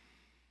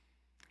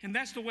 And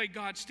that's the way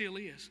God still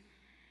is.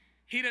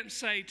 He doesn't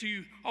say to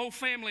you, oh,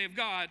 family of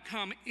God,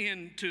 come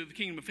into the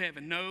kingdom of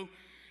heaven. No,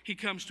 he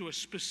comes to us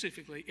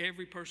specifically,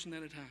 every person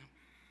at a time.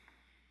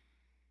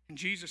 And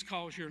Jesus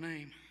calls your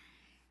name.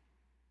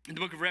 In the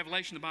book of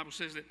Revelation, the Bible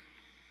says that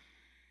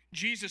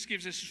Jesus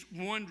gives this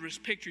wondrous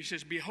picture. He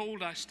says,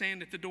 behold, I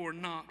stand at the door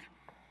and knock.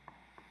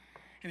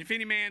 And if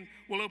any man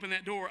will open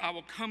that door, I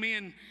will come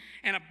in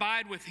and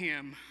abide with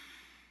him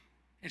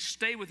and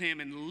stay with him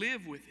and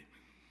live with him.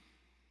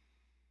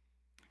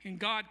 And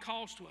God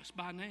calls to us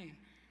by name.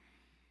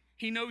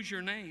 He knows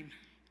your name.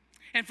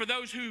 And for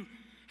those who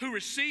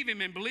receive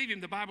him and believe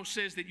him, the Bible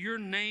says that your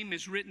name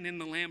is written in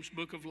the Lamb's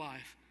book of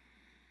life.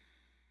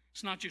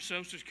 It's not your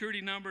social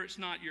security number. It's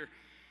not your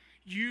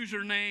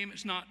username.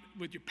 It's not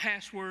with your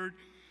password.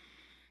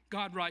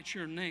 God writes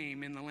your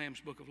name in the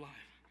Lamb's book of life.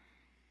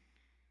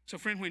 So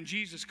friend, when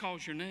Jesus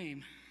calls your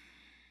name,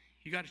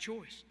 you got a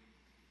choice.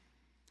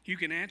 You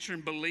can answer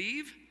and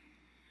believe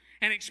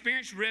and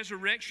experience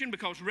resurrection,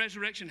 because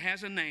resurrection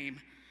has a name,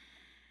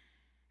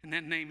 and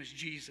that name is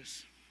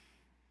Jesus.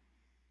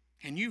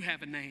 And you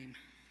have a name.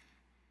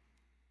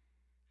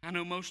 I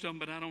know most of them,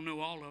 but I don't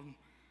know all of them,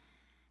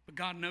 But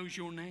God knows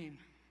your name.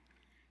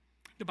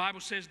 The Bible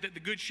says that the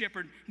good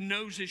shepherd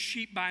knows his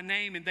sheep by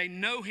name, and they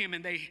know him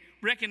and they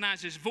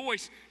recognize his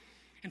voice.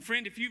 And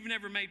friend, if you've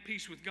never made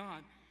peace with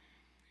God,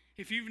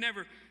 if you've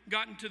never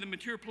gotten to the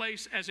mature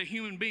place as a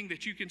human being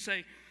that you can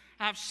say,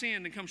 I've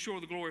sinned and come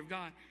short of the glory of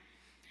God,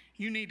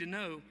 you need to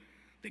know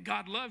that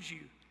God loves you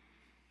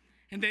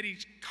and that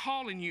he's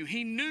calling you.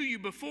 He knew you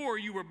before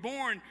you were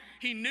born.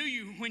 He knew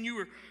you when you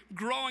were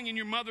growing in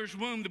your mother's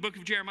womb, the book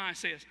of Jeremiah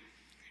says.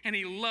 And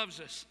he loves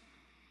us.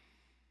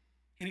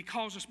 And he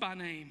calls us by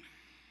name.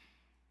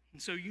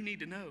 And so you need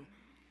to know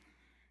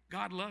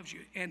God loves you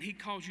and he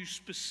calls you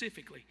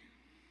specifically.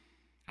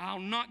 I'll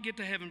not get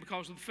to heaven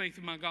because of the faith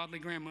of my godly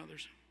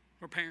grandmothers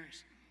or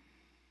parents.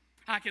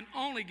 I can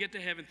only get to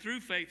heaven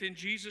through faith in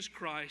Jesus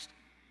Christ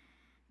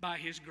by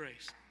his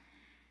grace.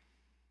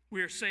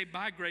 We are saved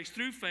by grace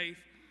through faith,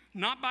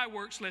 not by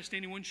works, lest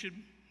anyone should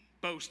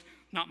boast.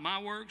 Not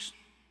my works,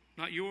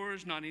 not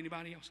yours, not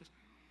anybody else's.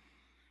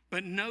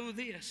 But know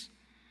this,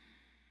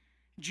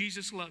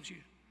 Jesus loves you.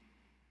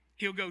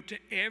 He'll go to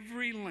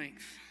every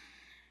length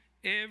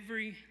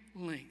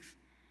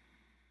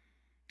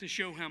to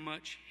show how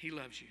much he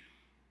loves you.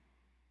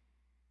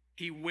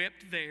 He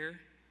wept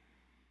there.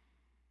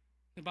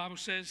 The Bible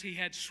says he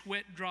had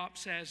sweat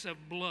drops as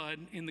of blood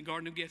in the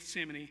Garden of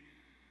Gethsemane.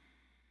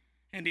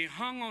 And he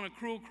hung on a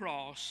cruel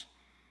cross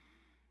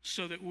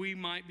so that we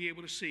might be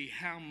able to see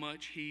how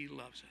much he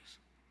loves us.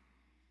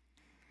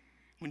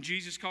 When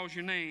Jesus calls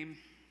your name,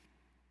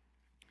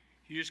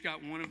 you just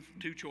got one of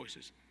two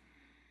choices.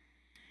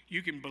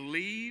 You can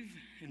believe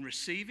and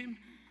receive him,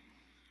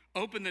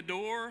 open the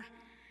door,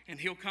 and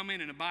he'll come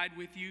in and abide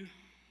with you.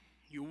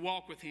 You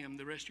walk with him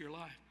the rest of your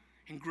life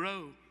and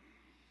grow.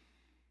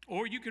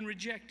 Or you can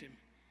reject him.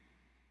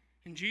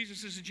 And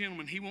Jesus is a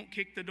gentleman. He won't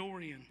kick the door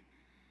in.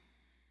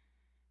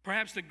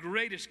 Perhaps the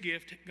greatest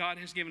gift God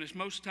has given us,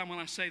 most of the time when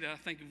I say that, I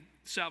think of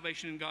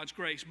salvation and God's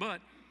grace,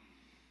 but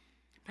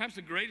perhaps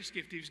the greatest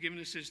gift he's given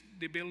us is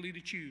the ability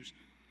to choose.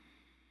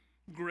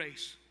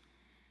 Grace.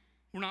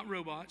 We're not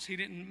robots. He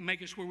didn't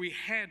make us where we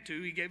had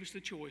to. He gave us the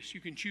choice. You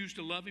can choose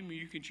to love him or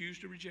you can choose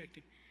to reject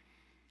him.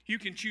 You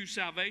can choose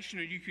salvation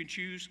or you can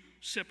choose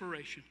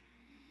separation.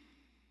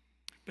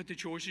 But the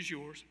choice is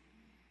yours.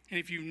 And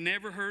if you've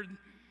never heard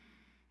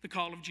the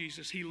call of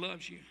Jesus, he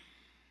loves you.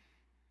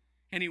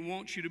 And he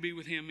wants you to be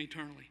with him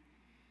eternally.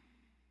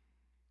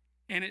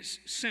 And it's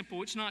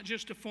simple. It's not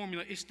just a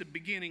formula. It's the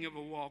beginning of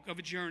a walk, of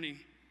a journey,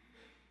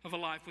 of a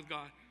life with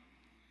God.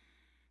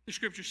 The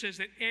scripture says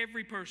that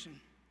every person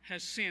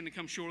has sinned and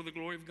come short of the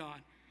glory of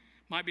God.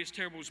 Might be as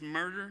terrible as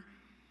murder,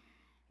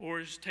 or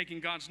as taking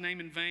God's name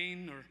in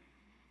vain, or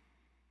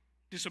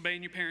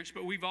disobeying your parents,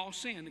 but we've all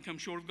sinned and come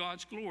short of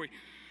God's glory.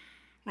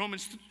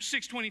 Romans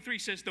 6:23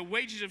 says, the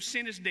wages of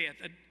sin is death.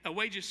 A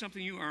wage is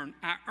something you earn.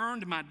 I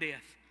earned my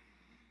death.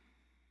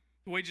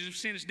 The wages of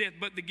sin is death,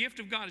 but the gift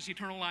of God is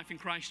eternal life in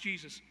Christ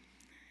Jesus.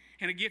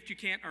 And a gift you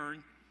can't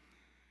earn.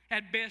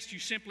 At best, you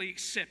simply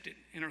accept it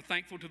and are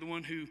thankful to the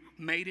one who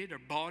made it or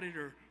bought it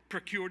or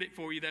procured it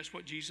for you. That's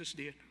what Jesus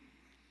did.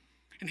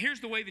 And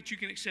here's the way that you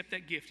can accept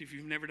that gift if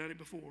you've never done it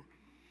before.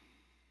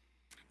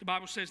 The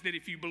Bible says that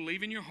if you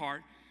believe in your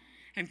heart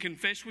and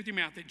confess with your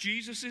mouth that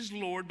Jesus is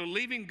Lord,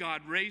 believing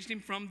God raised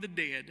him from the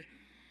dead,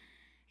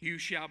 you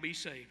shall be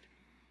saved.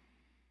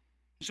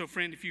 So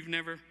friend, if you've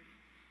never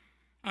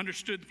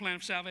understood the plan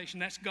of salvation,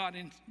 that's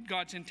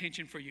God's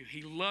intention for you.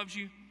 He loves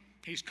you.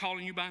 He's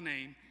calling you by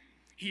name.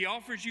 He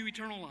offers you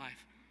eternal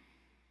life.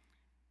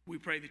 We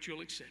pray that you'll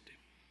accept it.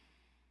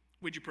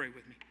 Would you pray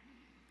with me?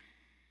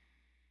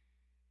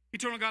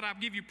 Eternal God, I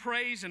give you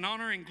praise and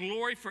honor and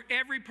glory for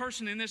every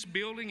person in this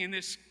building, in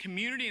this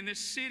community, in this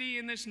city,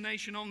 in this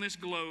nation, on this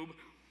globe,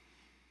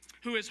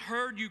 who has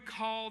heard you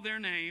call their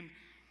name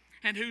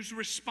and who's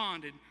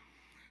responded,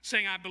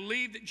 saying, I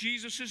believe that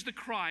Jesus is the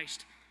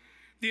Christ,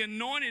 the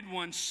anointed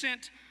one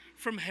sent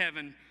from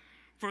heaven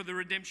for the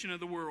redemption of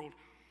the world.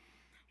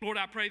 Lord,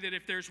 I pray that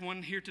if there's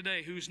one here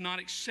today who's not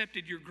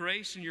accepted your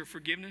grace and your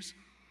forgiveness,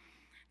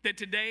 that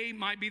today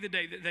might be the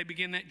day that they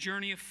begin that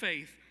journey of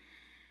faith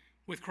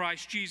with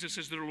Christ Jesus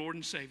as their Lord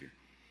and Savior.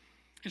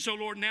 And so,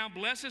 Lord, now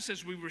bless us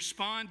as we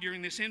respond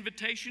during this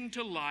invitation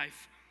to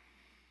life.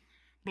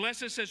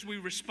 Bless us as we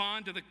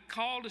respond to the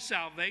call to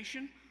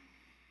salvation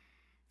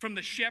from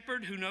the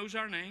shepherd who knows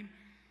our name.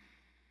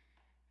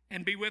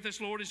 And be with us,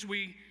 Lord, as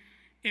we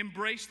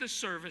embrace the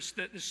service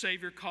that the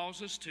Savior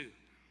calls us to.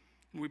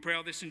 And we pray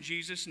all this in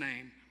Jesus'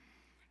 name.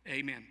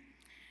 Amen.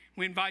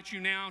 We invite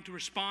you now to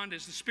respond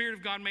as the Spirit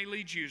of God may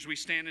lead you as we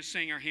stand and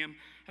sing our hymn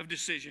of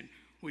decision.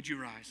 Would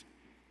you rise?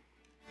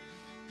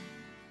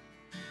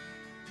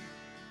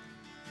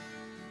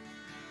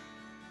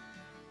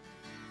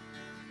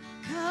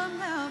 Come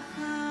thou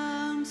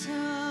fount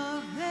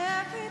of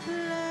every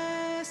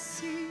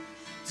blessing,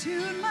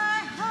 tune my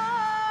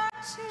heart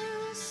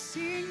to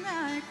sing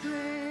thy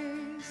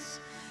praise.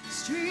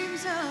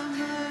 Streams of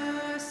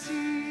mercy